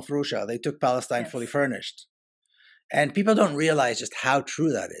Khaduha Mafrusha, they took Palestine fully furnished. And people don't realize just how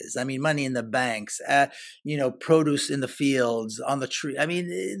true that is. I mean, money in the banks, produce in the fields, on the tree. I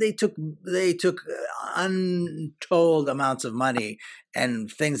mean, they took untold amounts of money and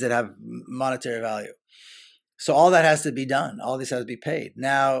things that have monetary value. So all that has to be done. All this has to be paid.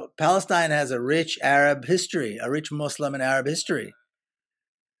 Now, Palestine has a rich Arab history, a rich Muslim and Arab history.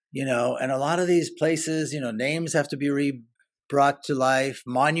 And a lot of these places, names have to be brought to life.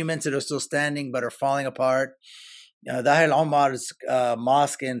 Monuments that are still standing but are falling apart. Dahir al-Omar's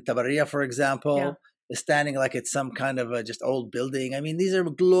mosque in Tabariya, for example, is standing like it's some kind of a just old building. I mean, these are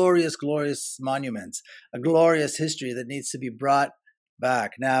glorious, glorious monuments, a glorious history that needs to be brought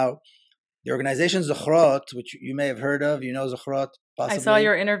back. Now, the organization Zukhrot, which you may have heard of, Zukhrot, possibly. I saw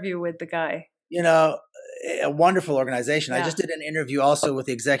your interview with the guy. A wonderful organization. I just did an interview also with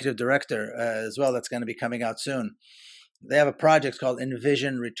the executive director as well. That's going to be coming out soon. They have a project called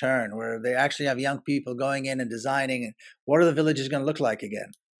Envision Return, where they actually have young people going in and designing what are the villages going to look like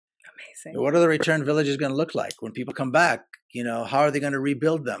again. Amazing. What are the return villages going to look like when people come back? How are they going to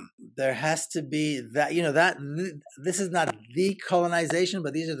rebuild them? There has to be that, this is not decolonization,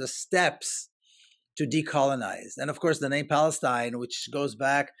 but these are the steps to decolonize. And of course, the name Palestine, which goes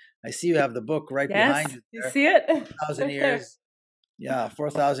back, I see you have the book right behind you. You see it? 4,000 years. Yeah,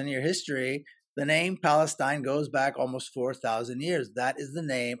 4,000 year history. The name Palestine goes back almost 4,000 years. That is the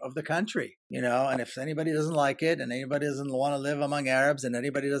name of the country, and if anybody doesn't like it and anybody doesn't want to live among Arabs and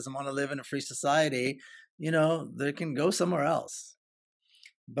anybody doesn't want to live in a free society, they can go somewhere else.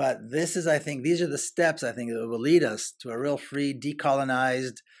 But I think these are the steps, I think, that will lead us to a real free,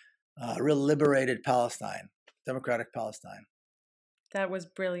 decolonized, real liberated Palestine, democratic Palestine. That was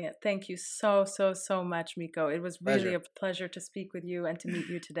brilliant. Thank you so, so, so much, Miko. It was really a pleasure to speak with you and to meet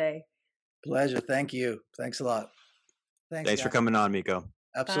you today. Pleasure. Thank you. Thanks a lot. Thanks for coming on, Miko.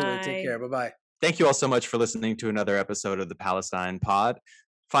 Absolutely. Bye. Take care. Bye-bye. Thank you all so much for listening to another episode of the Palestine Pod.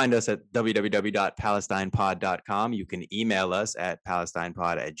 Find us at www.palestinepod.com. You can email us at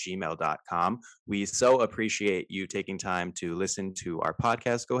palestinepod@gmail.com. We so appreciate you taking time to listen to our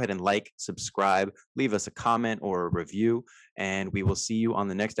podcast. Go ahead and subscribe, leave us a comment or a review, and we will see you on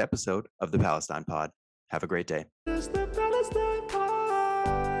the next episode of the Palestine Pod. Have a great day. It's the Palestine Pod.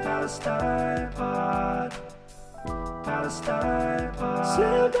 Palestine Pod. Palestine Pod.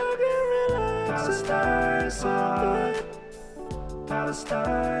 Sit back and relax and learn something.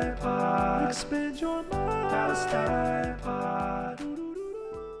 Palestine Pod. Expand your mind. Palestine Pod.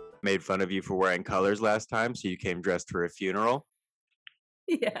 Made fun of you for wearing colors last time, so you came dressed for a funeral.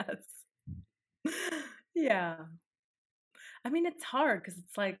 Yes. Yeah. I mean, it's hard because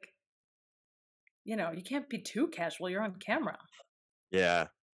it's like, you can't be too casual. You're on camera. Yeah,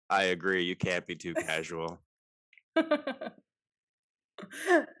 I agree. You can't be too casual. But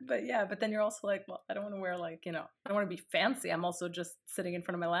then you're also like, well, I don't want to wear I don't want to be fancy. I'm also just sitting in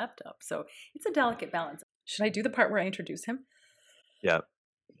front of my laptop. So it's a delicate balance. Should I do the part where I introduce him? Yeah.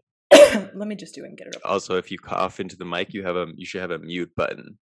 Let me just do it and get it over. Also, if you cough into the mic, you should have a mute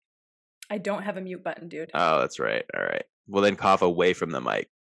button. I don't have a mute button, dude. Oh, that's right. All right. Well, then cough away from the mic.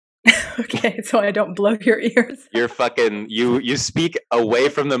 Okay, so I don't blow your ears. You're fucking you speak away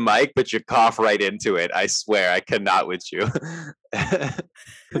from the mic, but you cough right into it. I swear, I cannot with you. Oh,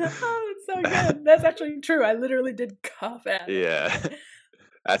 it's so good. That's actually true. I literally did cough at it. Yeah.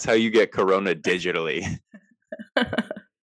 That's how you get corona digitally.